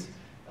adelies.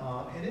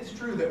 And it's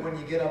true that when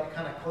you get up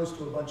kind of close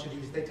to a bunch of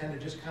these, they tend to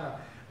just kind of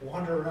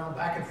wander around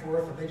back and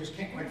forth, and they just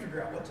can't quite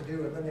figure out what to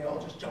do, and then they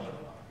all just jump in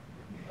the water.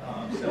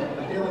 So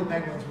Adelie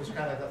penguins was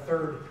kind of the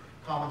 3rd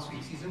common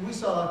species. And we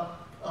saw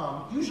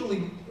usually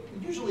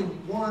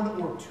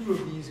 1 or 2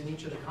 of these in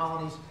each of the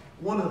colonies.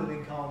 One of the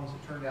big colonies,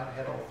 it turned out,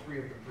 had all 3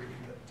 of them breeding,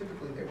 but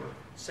typically they were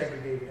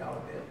segregated out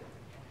a bit.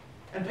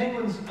 And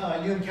penguins,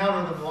 you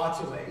encounter them lots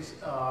of ways.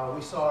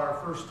 We saw our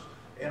first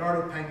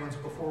Antarctic penguins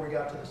before we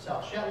got to the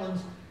South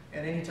Shetlands.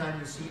 And anytime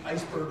you see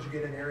icebergs, you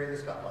get an area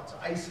that's got lots of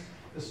ice.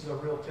 This is a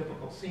real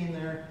typical scene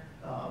there.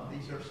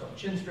 These are some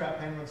chin-strap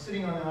penguins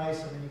sitting on the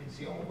ice, and then you can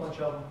see a whole bunch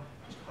of them,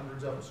 just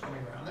hundreds of them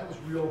swimming around. That was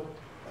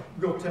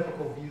real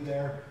typical view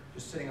there,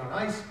 just sitting on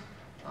ice.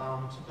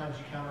 Sometimes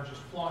you encounter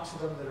just flocks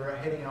of them that are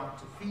heading out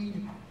to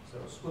feed, so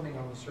swimming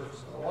on the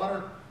surface of the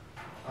water.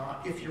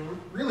 If you're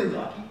really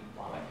lucky,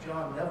 like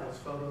John Neville's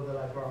photo that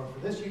I borrowed for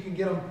this, you can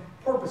get them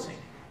porpoising.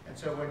 And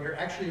so when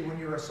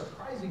you're a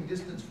surprising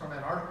distance from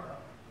Antarctica,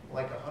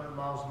 like 100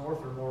 miles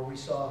north or more, we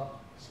saw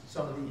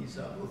some of these,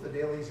 both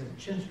adelies and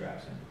chin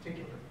straps in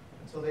particular.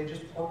 And so they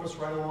just porpoise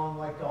right along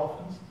like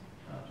dolphins,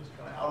 just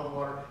kind of out of the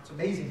water. It's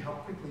amazing how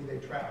quickly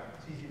they travel.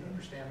 It's easy to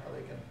understand how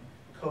they can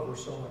cover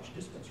so much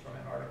distance from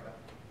Antarctica.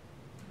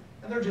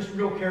 And they're just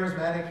real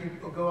charismatic.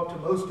 You go up to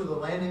most of the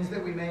landings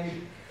that we made,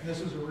 and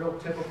this is a real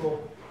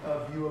typical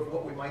view of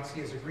what we might see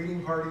as a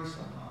greeting party.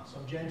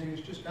 Some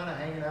gentoos just kind of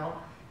hanging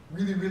out,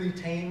 really, really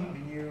tame. I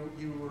mean,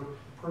 you were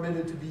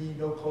permitted to be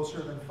no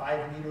closer than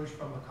 5 meters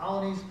from the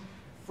colonies.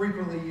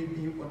 Frequently, you'd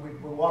be, when we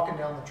were walking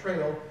down the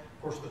trail,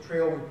 of course, the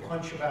trail would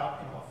punch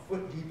about a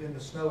foot deep in the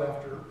snow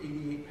after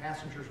 88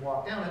 passengers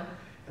walked down it.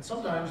 And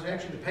sometimes,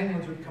 actually, the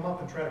penguins would come up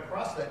and try to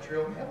cross that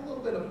trail and have a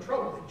little bit of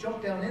trouble. They'd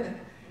jump down in it,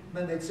 and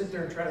then they'd sit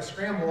there and try to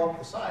scramble up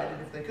the side.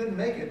 And if they couldn't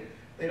make it,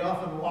 they'd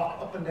often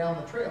walk up and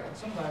down the trail. And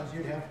sometimes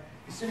you'd have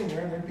be sitting there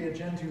and there'd be a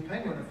Gen 2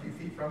 penguin a few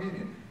feet from you, and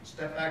you'd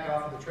step back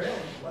off of the trail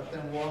and let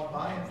them walk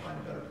by and find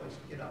a better place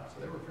to get up. So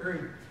they were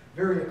very,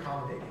 very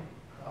accommodating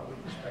with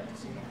respect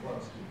to seeing them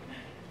close.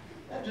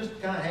 And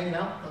just kind of hanging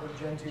out, another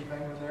Gen 2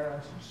 penguin there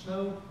on some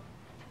snow.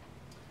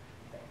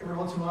 Every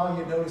once in a while,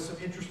 you notice some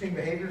interesting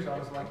behaviors. I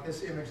was like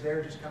this image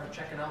there, just kind of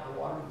checking out the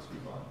water. This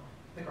was on,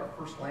 I think, our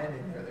first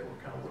landing there. They were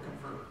kind of looking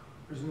for,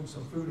 presume,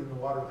 some food in the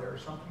water there or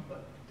something,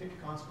 but they're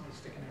constantly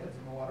sticking heads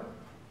in the water.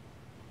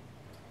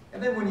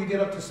 And then when you get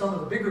up to some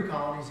of the bigger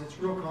colonies, it's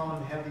real common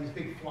to have these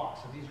big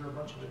flocks. And these are a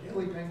bunch of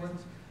Adelie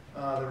penguins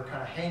that are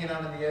kind of hanging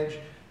out on the edge.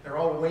 They're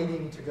all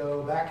waiting to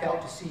go back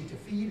out to sea to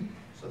feed.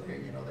 So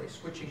they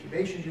switch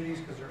incubation duties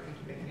because they're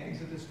incubating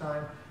eggs at this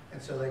time.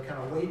 And so they kind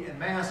of wait en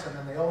masse, and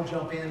then they all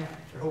jump in.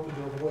 They're hoping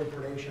to avoid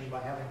predation by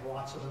having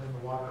lots of them in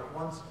the water at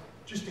once,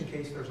 just in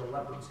case there's a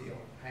leopard seal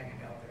hanging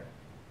out there.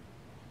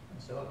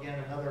 And so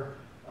again, another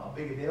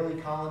big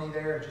Adelie colony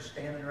there, just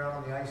standing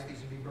around on the ice. These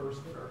would be birds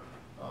that are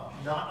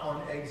not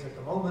on eggs at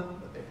the moment,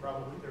 but they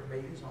probably, their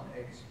mate is on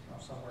eggs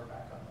somewhere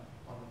back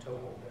on the toe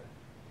hold there.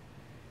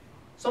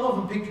 Some of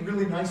them picked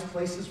really nice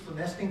places for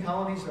nesting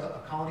colonies,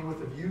 a colony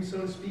with a view,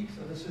 so to speak.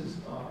 So this is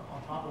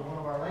on top of one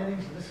of our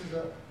landings, and this is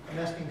a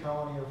nesting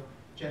colony of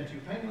Gen 2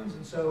 penguins.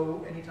 And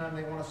so anytime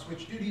they want to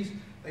switch duties,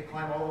 they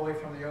climb all the way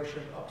from the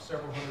ocean up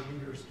several hundred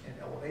meters in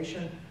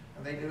elevation,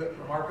 and they do it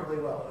remarkably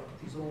well. They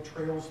get these little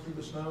trails through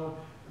the snow,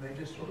 and they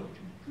just sort of,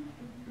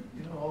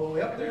 all the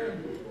way up there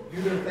and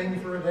do their thing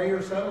for a day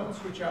or so and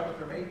switch out with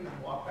their mate and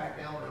then walk back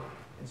down, or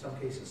in some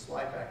cases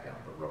slide back down.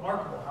 But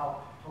remarkable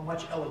how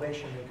much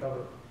elevation they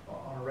cover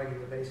on a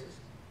regular basis.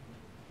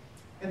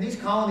 And these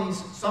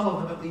colonies, some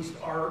of them at least,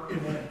 are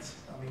immense.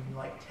 I mean,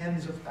 like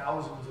tens of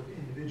thousands of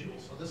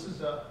individuals. So this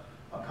is a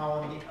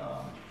colony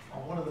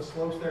on one of the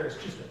slopes there.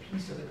 It's just a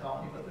piece of the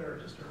colony, but there are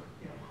just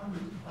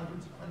hundreds and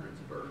hundreds and hundreds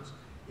of birds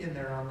in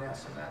there on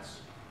nests, and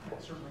that's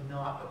certainly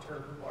not a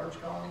terribly large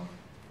colony.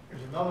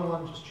 Here's another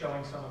one just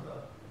showing some of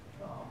the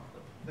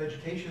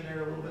vegetation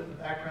there a little bit in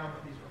the background,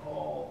 but these are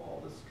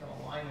all this kind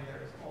of line in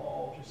there is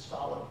all just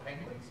solid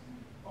penguins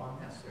on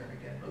nests there. And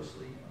again,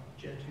 mostly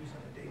Gen 2s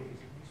and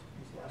Adelies in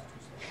these last two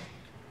slides.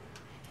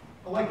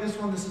 I like this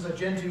one. This is a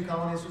Gen 2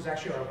 colony. This was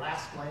actually our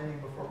last landing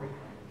before we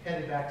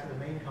headed back to the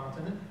main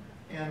continent.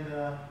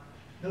 And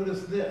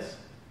notice this.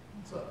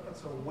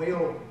 That's a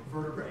whale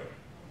vertebrae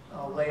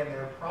laying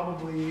there,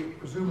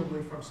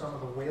 presumably from some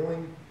of the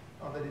whaling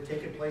that had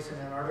taken place in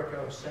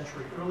Antarctica a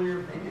century earlier.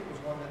 Maybe it was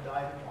one that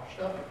died and washed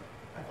up.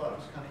 I thought it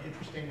was kind of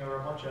interesting. There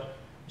were a bunch of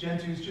Gen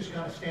 2s just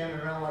kind of standing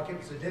around like it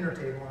was a dinner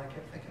table, and I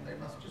kept thinking they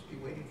must just be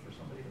waiting for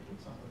somebody to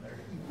put something there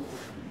to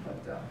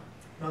eat. But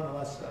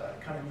nonetheless,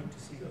 kind of neat to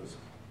see those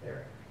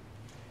there.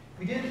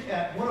 We did,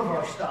 at one of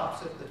our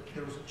stops,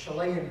 there was a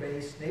Chilean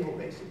base, naval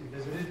base that we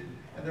visited,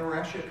 and there were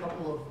actually a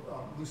couple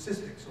of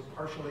leucistic, so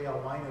partially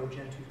albino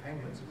Gen 2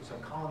 penguins. It was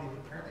a colony that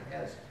apparently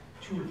has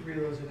 2 or 3 of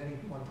those at any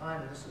one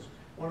time, and this is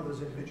one of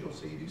those individuals,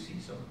 so you do see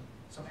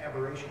some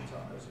aberrations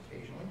on those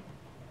occasionally.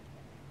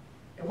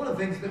 And one of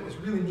the things that was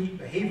really neat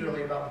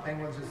behaviorally about the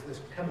penguins is this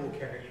pebble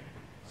carrying.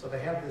 So they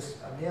have this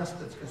nest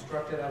that's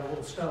constructed out of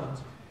little stones,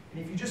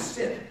 and if you just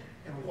sit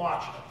and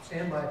watch them,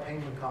 stand by a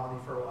penguin colony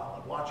for a while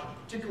and watch them,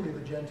 particularly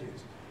the Gen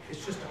 2s,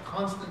 it's just a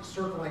constant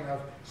circling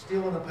of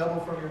stealing a pebble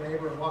from your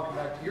neighbor and walking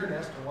back to your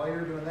nest, and while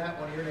you're doing that,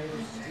 one of your neighbors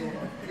is stealing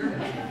one from your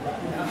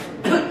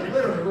nest. It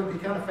literally would be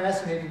kind of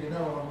fascinating to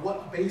know on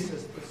what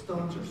basis the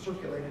stones are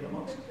circulated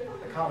amongst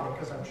the colony,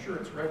 because I'm sure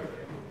it's regular.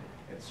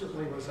 It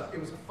certainly was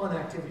a fun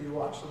activity to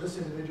watch. So this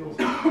individual's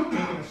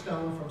taking a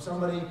stone from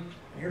somebody, and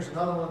here's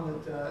another one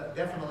that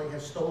definitely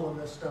has stolen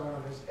this stone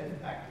and is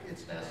headed back to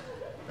its nest.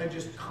 They're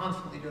just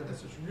constantly doing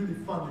this. It's really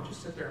fun to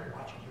just sit there and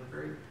watch them.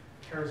 They're very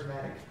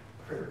charismatic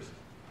critters.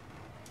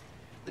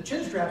 The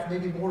chin straps,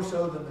 maybe more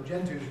so than the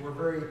Gen 2s, were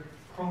very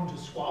prone to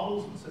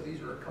squabbles, and so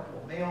these are a couple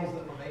of males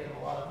that were making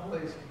a lot of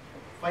noise,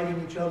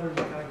 fighting each other, and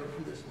they kind of go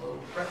through this low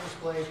threat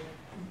display.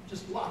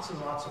 Just lots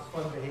and lots of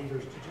fun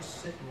behaviors to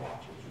just sit and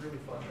watch. It was really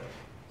fun to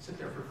sit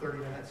there for 30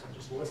 minutes and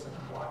just listen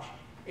and watch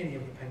any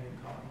of the penguin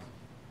colonies.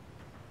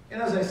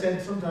 And as I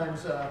said,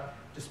 sometimes,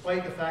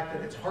 despite the fact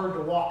that it's hard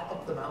to walk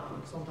up the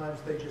mountain, sometimes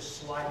they just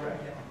slide right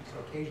down. So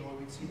occasionally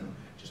we'd see them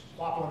just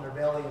plop on their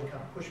belly and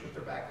kind of push with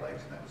their back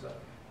legs, and that was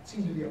it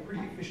seemed to be a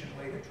pretty efficient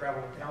way to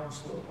travel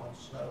downslope on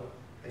snow.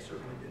 They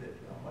certainly did it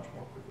much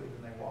more quickly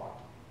than they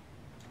walked.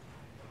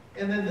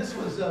 And then this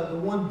was the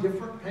one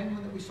different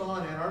penguin that we saw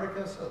in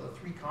Antarctica. So the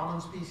 3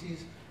 common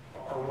species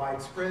are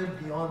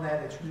widespread. Beyond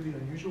that, it's really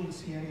unusual to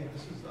see any. And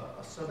this is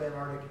a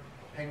subantarctic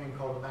penguin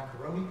called the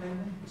macaroni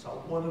penguin. We saw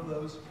one of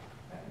those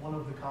at one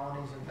of the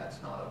colonies, and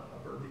that's not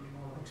a bird that you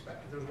normally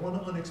expect. There's one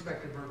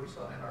unexpected bird we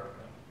saw in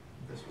Antarctica.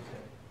 This was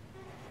it.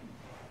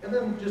 And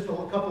then just a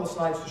couple of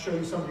slides to show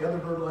you some of the other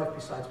bird life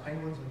besides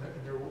penguins,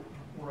 and there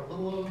were a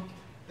little of them.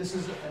 This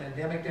is an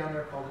endemic down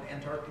there called an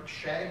Antarctic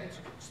shag. It's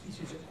a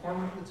species of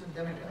cormorant that's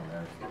endemic down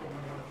there. It's the only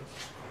one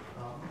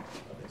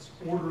of its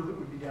order that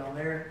would be down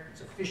there.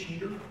 It's a fish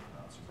eater,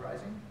 not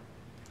surprising.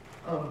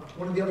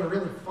 One of the other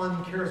really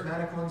fun,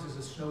 charismatic ones is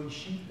a snowy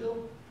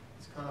sheepbill.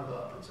 It's kind of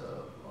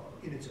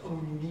in its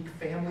own unique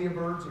family of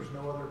birds. There's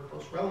no other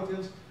close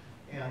relatives.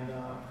 And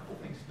a couple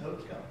things to note,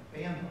 it's got a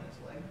band on its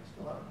leg. I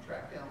still haven't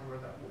tracked down where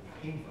that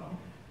came from.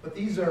 But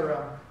these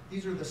are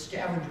the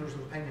scavengers of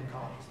the penguin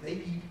colonies. They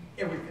eat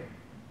everything: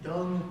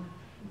 dung,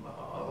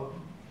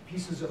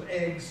 pieces of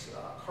eggs,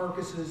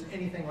 carcasses,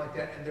 anything like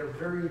that. And they're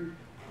very,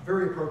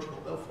 very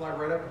approachable. They'll fly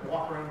right up and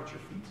walk around at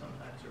your feet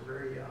sometimes. They're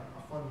very a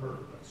fun bird,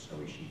 a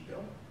snowy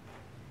sheepbill.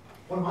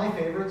 One of my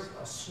favorites,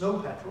 a snow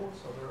petrel.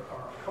 So there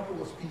are a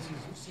couple of species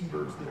of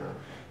seabirds that are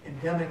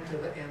endemic to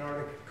the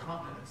Antarctic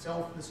continent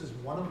itself. This is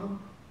one of them,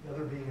 the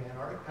other being an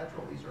Antarctic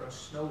petrel. These are a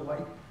snow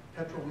white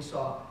petrel. We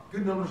saw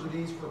good numbers of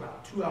these for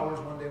about 2 hours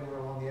one day when we were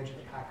along the edge of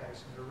the pack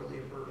ice, and they're really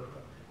a bird of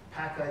the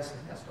pack ice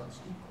and nest on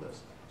steep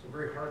cliffs. So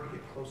very hard to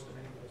get close to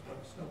many of those, but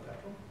a snow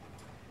petrel.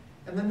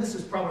 And then this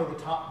is probably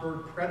the top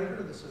bird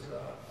predator. This is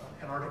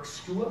an Antarctic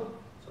skua.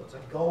 So it's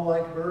a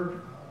gull-like bird,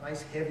 a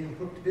nice heavy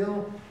hooked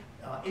bill.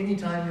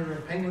 Anytime you're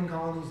in penguin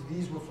colonies,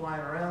 these were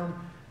flying around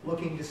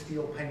looking to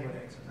steal penguin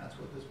eggs, and that's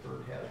what this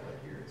bird has right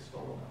here. It's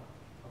stolen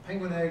a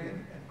penguin egg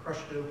and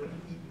crushed it open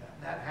and eaten that.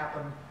 And that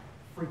happened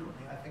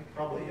frequently. I think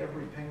probably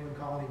every penguin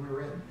colony we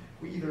were in,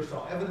 we either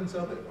saw evidence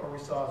of it or we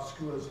saw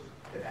skuas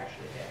that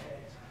actually had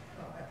eggs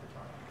at the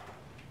time.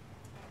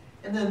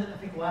 And then I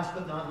think last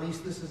but not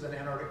least, this is an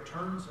Antarctic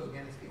tern. So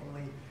again, it's the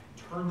only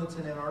tern that's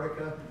in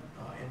Antarctica,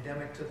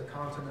 endemic to the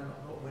continent,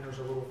 although it winters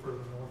a little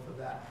further north of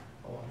that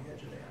along the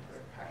edge of the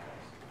Antarctic pack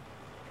ice.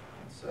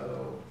 And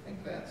so I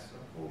think that's,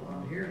 hold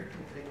on here,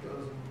 we'll take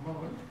those in a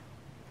moment.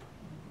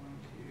 I'm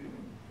going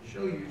to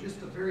show you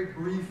just a very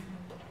brief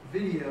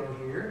video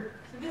here.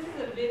 So this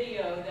is a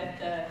video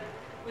that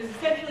was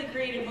essentially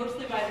created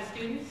mostly by the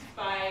students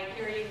by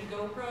carrying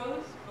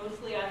GoPros,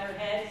 mostly on their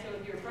heads, so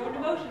if you're prone to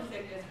motion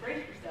sickness,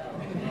 brace yourself.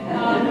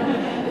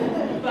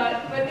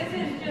 But this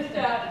is just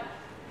a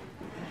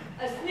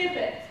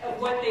snippet of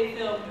what they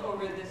filmed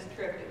over this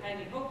trip to kind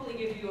of hopefully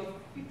give you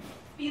a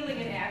feeling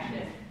in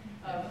action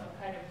of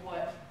kind of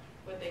what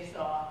they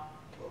saw,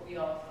 what we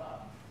all saw.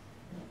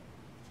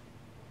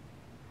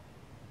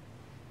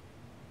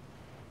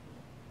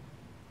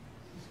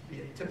 This would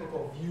be a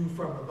typical view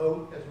from the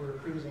boat as we were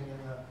cruising in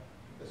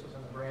this was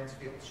in the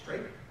Bransfield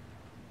Strait.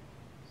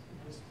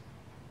 Just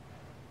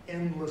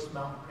endless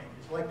mountain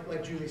ranges.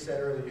 Like Julie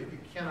said earlier, you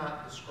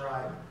cannot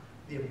describe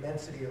the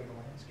immensity of the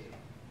landscape.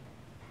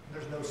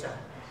 There's no sound.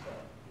 So,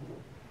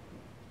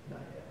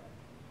 not yet.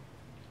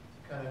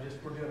 Kind of just,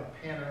 we're doing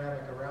a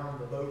panoramic around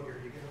the boat here.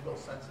 You get a real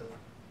sense of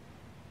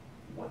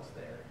what's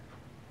there.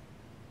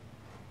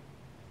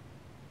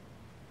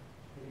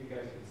 Maybe you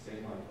guys could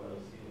sing like Let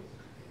Us See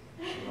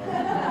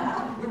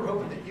Us. We were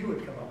hoping that you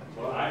would come up and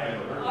Well, I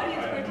haven't heard.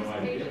 Audience I have no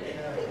participation.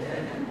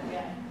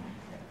 idea.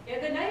 Yeah,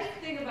 the nice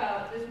thing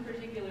about this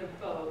particular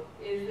boat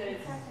is that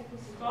it's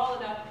small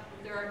enough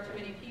that there aren't too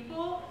many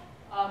people,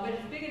 but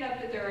it's big enough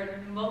that there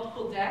are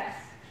multiple decks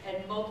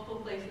and multiple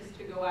places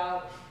to go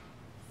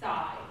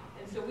outside.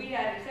 And so we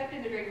had, except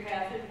in the Drake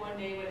Passage, one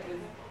day when it was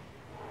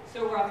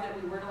so rough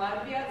that we weren't allowed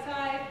to be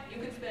outside,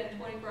 you could spend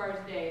 24 hours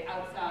a day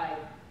outside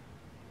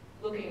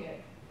looking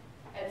at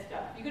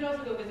stuff. You could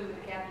also go visit with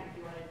the captain if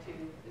you wanted to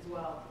as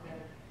well, to kind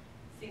of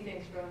see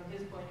things from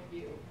his point of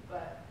view.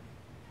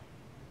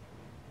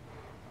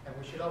 And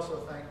we should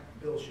also thank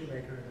Bill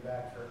Shoemaker in the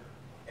back for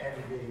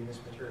aggregating this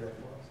material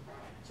for us.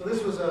 So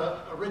this was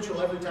a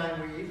ritual every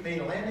time we made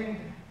a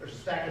landing. There's a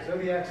stack of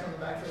zodiacs on the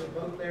back of the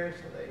boat there,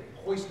 so they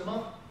hoist them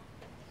up.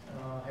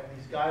 Have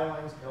these guy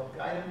lines to help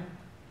guide them.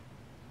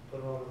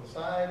 Put them over to the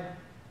side.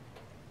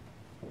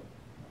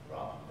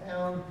 Drop them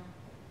down.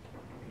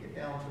 We get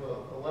down to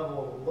a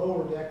level of the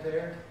lower deck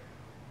there.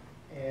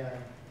 And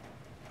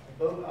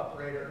the boat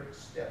operator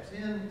steps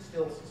in,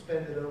 still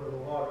suspended over the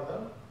water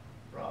though.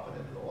 Drop it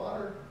into the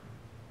water,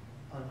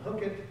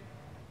 unhook it,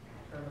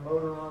 turn the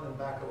motor on, and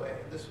back away.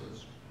 And this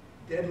was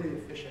deadly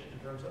efficient in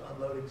terms of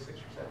unloading 6 or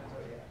 7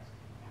 zodiacs.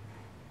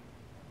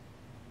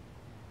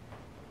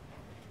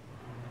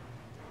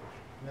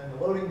 And then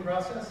the loading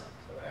process.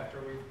 So after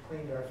we've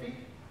cleaned our feet,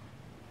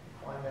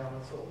 we climb down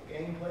this little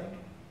gangplank.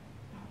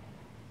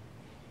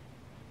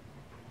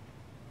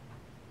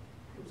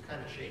 It was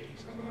kind of shaky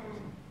sometimes.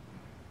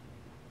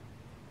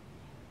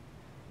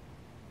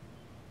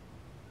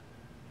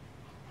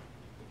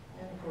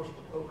 And of course,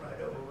 the boat ride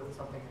over with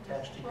something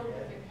attached to your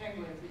head. Perfect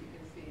penguins that you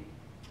can see.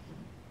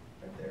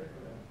 Right there.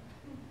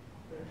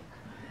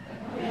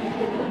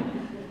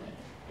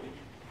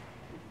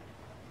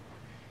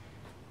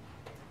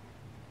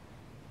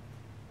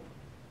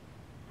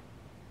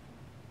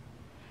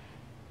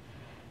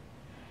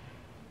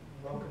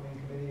 Welcoming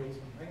committee of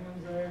some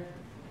penguins there.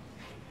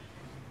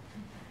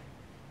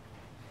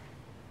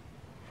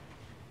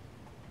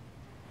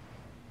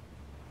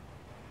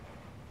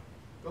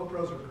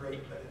 GoPros are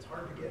great, but it's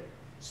hard to get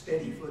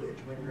steady footage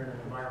when you're in an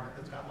environment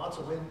that's got lots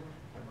of wind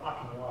and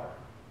rocking water.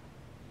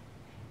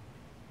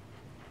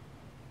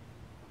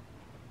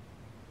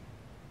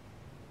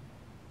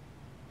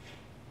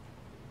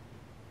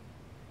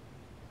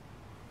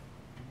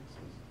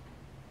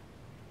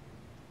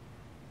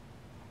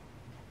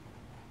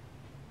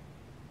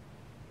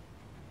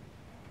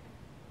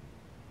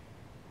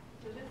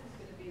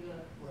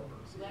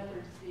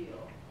 Leopard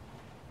seal.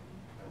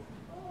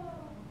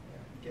 Yeah,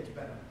 it gets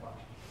better.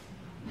 Watch.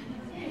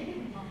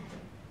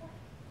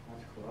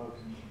 That's close.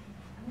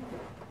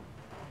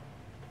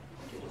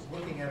 It was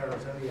looking at our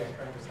zodiac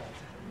trying to decide,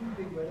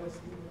 big widow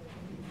seal.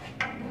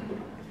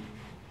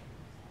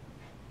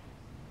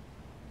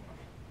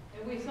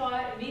 And we saw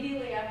it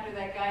immediately after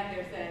that guide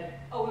there said,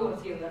 oh, we won't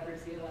see a leopard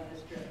seal on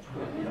this trip.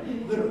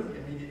 Literally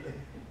immediately.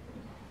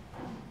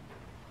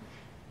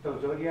 So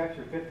zodiacs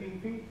are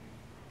 15 feet?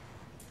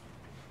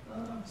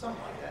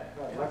 Something like that.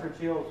 Yeah. Leopard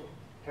seals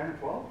 10 or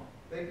 12?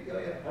 Big, oh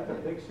yeah. That's a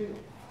big seal.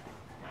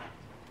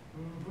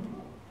 Mm-hmm.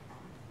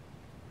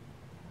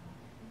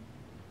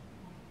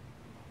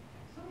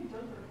 Somebody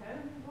dug their head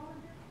in the water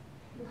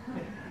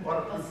here?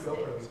 Waterproof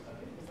GoPros.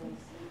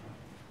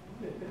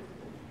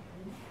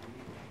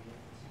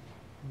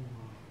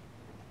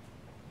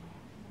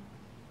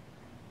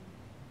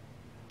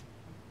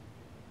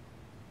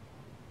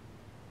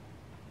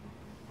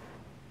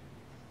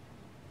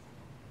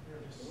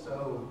 They're just so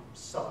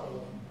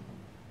supple,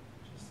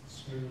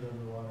 just smooth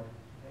underwater.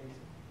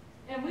 Amazing.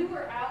 And we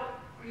were out,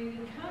 we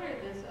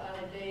encountered this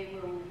on a day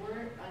where we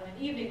weren't, on an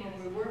evening when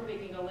we weren't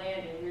making a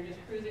landing. We were just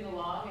cruising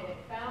along and it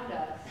found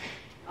us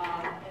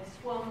and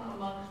swum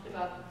amongst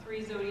about the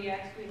 3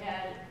 zodiacs we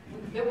had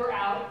that were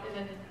out, and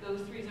then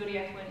those 3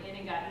 zodiacs went in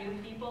and got new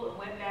people and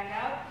went back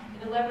out,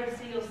 and the leopard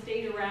seal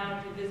stayed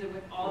around to visit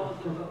with all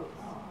of the boats.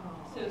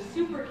 So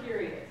super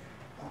curious.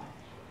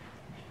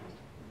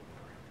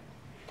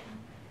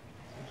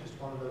 Just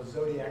one of those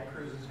zodiac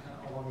cruises kind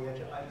of along the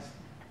edge of ice.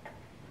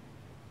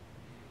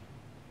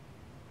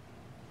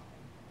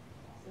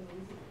 So is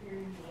it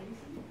very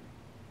noisy?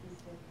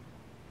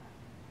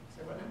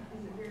 Say what now?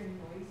 Is it very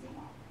noisy?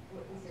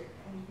 What is there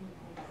anything that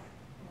makes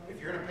noise? If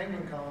you're in a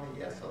penguin colony,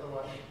 yes,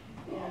 otherwise.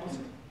 Yeah.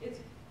 It's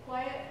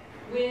quiet,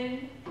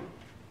 wind.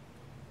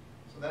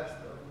 So that's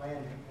the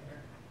landing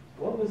there.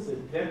 What was the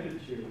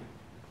temperature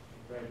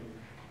right here?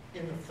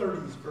 In the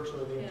 30s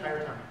virtually the Yeah.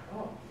 entire time.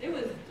 Oh. It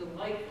was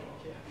delightful.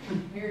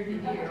 Here to You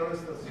here.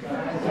 notice the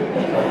skies.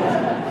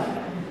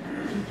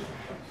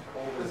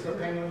 This is the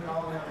penguin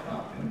colony on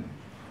top.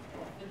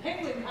 The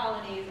penguin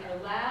colonies are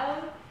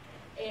loud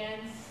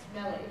and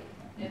smelly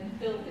and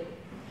filthy,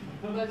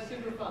 but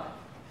super fun.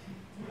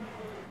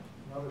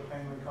 Another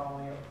penguin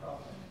colony up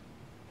top.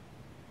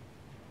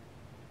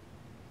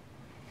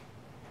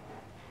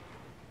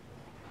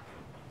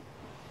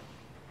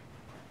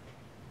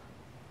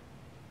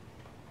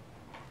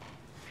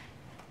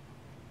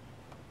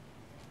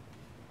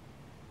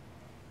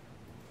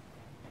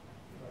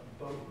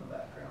 Boat in the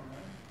background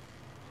there.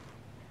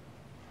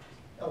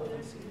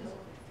 Elephant seals.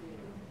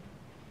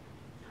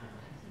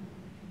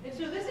 And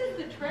so this is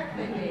the trek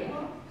they made.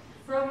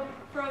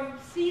 From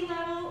sea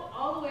level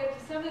all the way up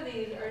to some of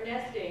these are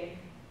nesting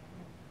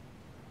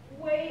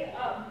way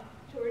up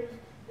towards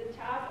the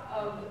top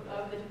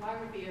of the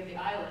topography of the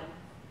island.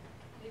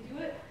 They do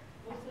it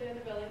mostly on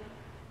the belly.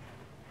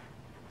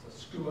 It's a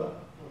skua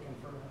looking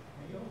for a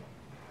meal.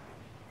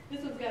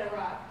 This one's got a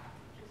rock.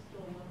 Just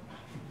stole one.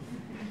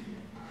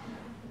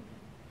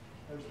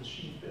 There's the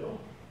sheepbill.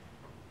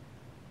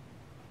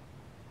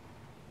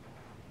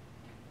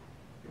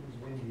 It was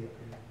windy up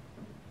here.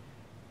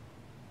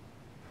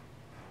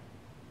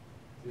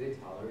 Do they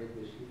tolerate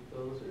the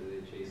sheepbills or do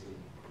they chase them?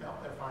 No,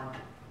 they're fine.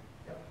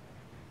 Yep.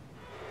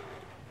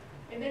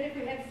 And then if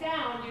we had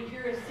sound, you'd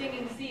hear a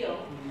singing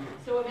seal.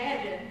 So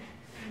imagine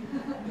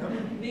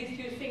these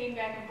two singing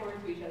back and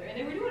forth to each other. And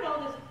they were doing all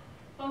this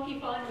funky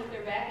fun with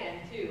their back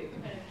end too,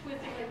 kind of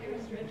twisting like they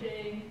were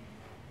stretching.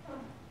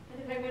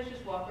 And the penguins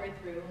just walk right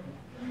through.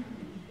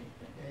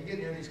 Yeah, you get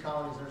near these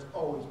colonies, there's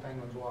always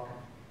penguins walking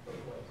both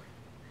ways.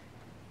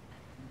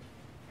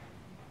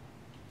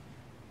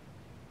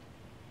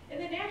 And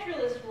the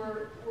naturalists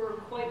were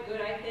quite good,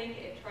 I think,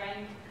 at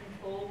trying to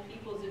control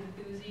people's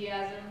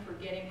enthusiasm for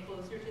getting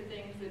closer to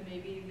things that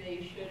maybe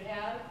they should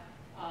have.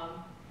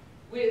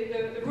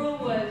 The rule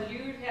was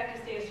you have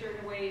to stay a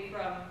certain way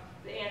from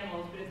the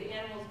animals, but if the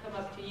animals come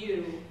up to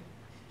you,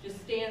 just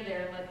stand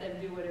there and let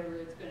them do whatever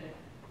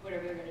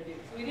they're going to do.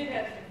 So we did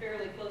have some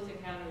fairly close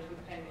encounters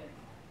with penguins.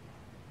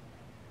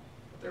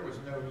 But there was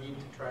no need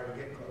to try to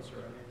get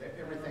closer. I mean,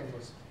 everything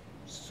was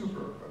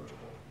super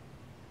approachable.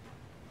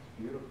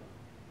 Beautiful.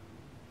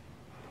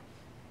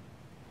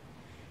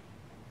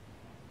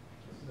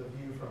 This is a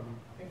view from,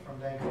 I think from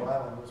Danko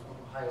Island was one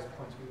of the highest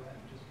points we went.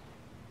 Just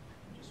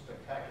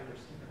spectacular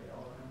scenery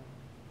all around.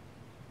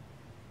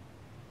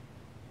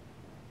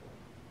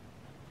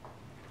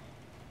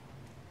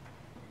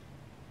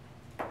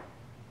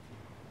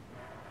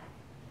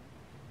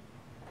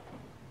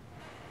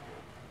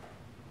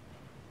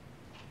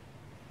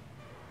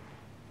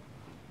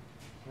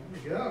 There we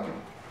go.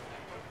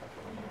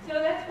 So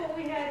that's what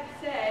we had to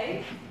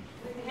say.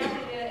 We'd be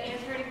happy to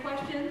answer any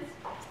questions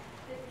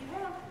that you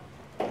have.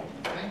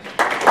 Thanks.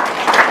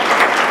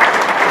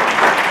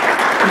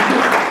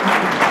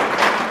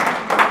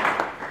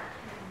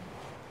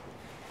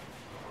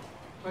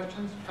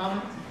 Questions,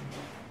 comments?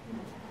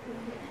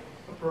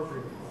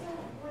 Appropriate. So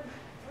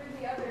were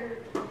the other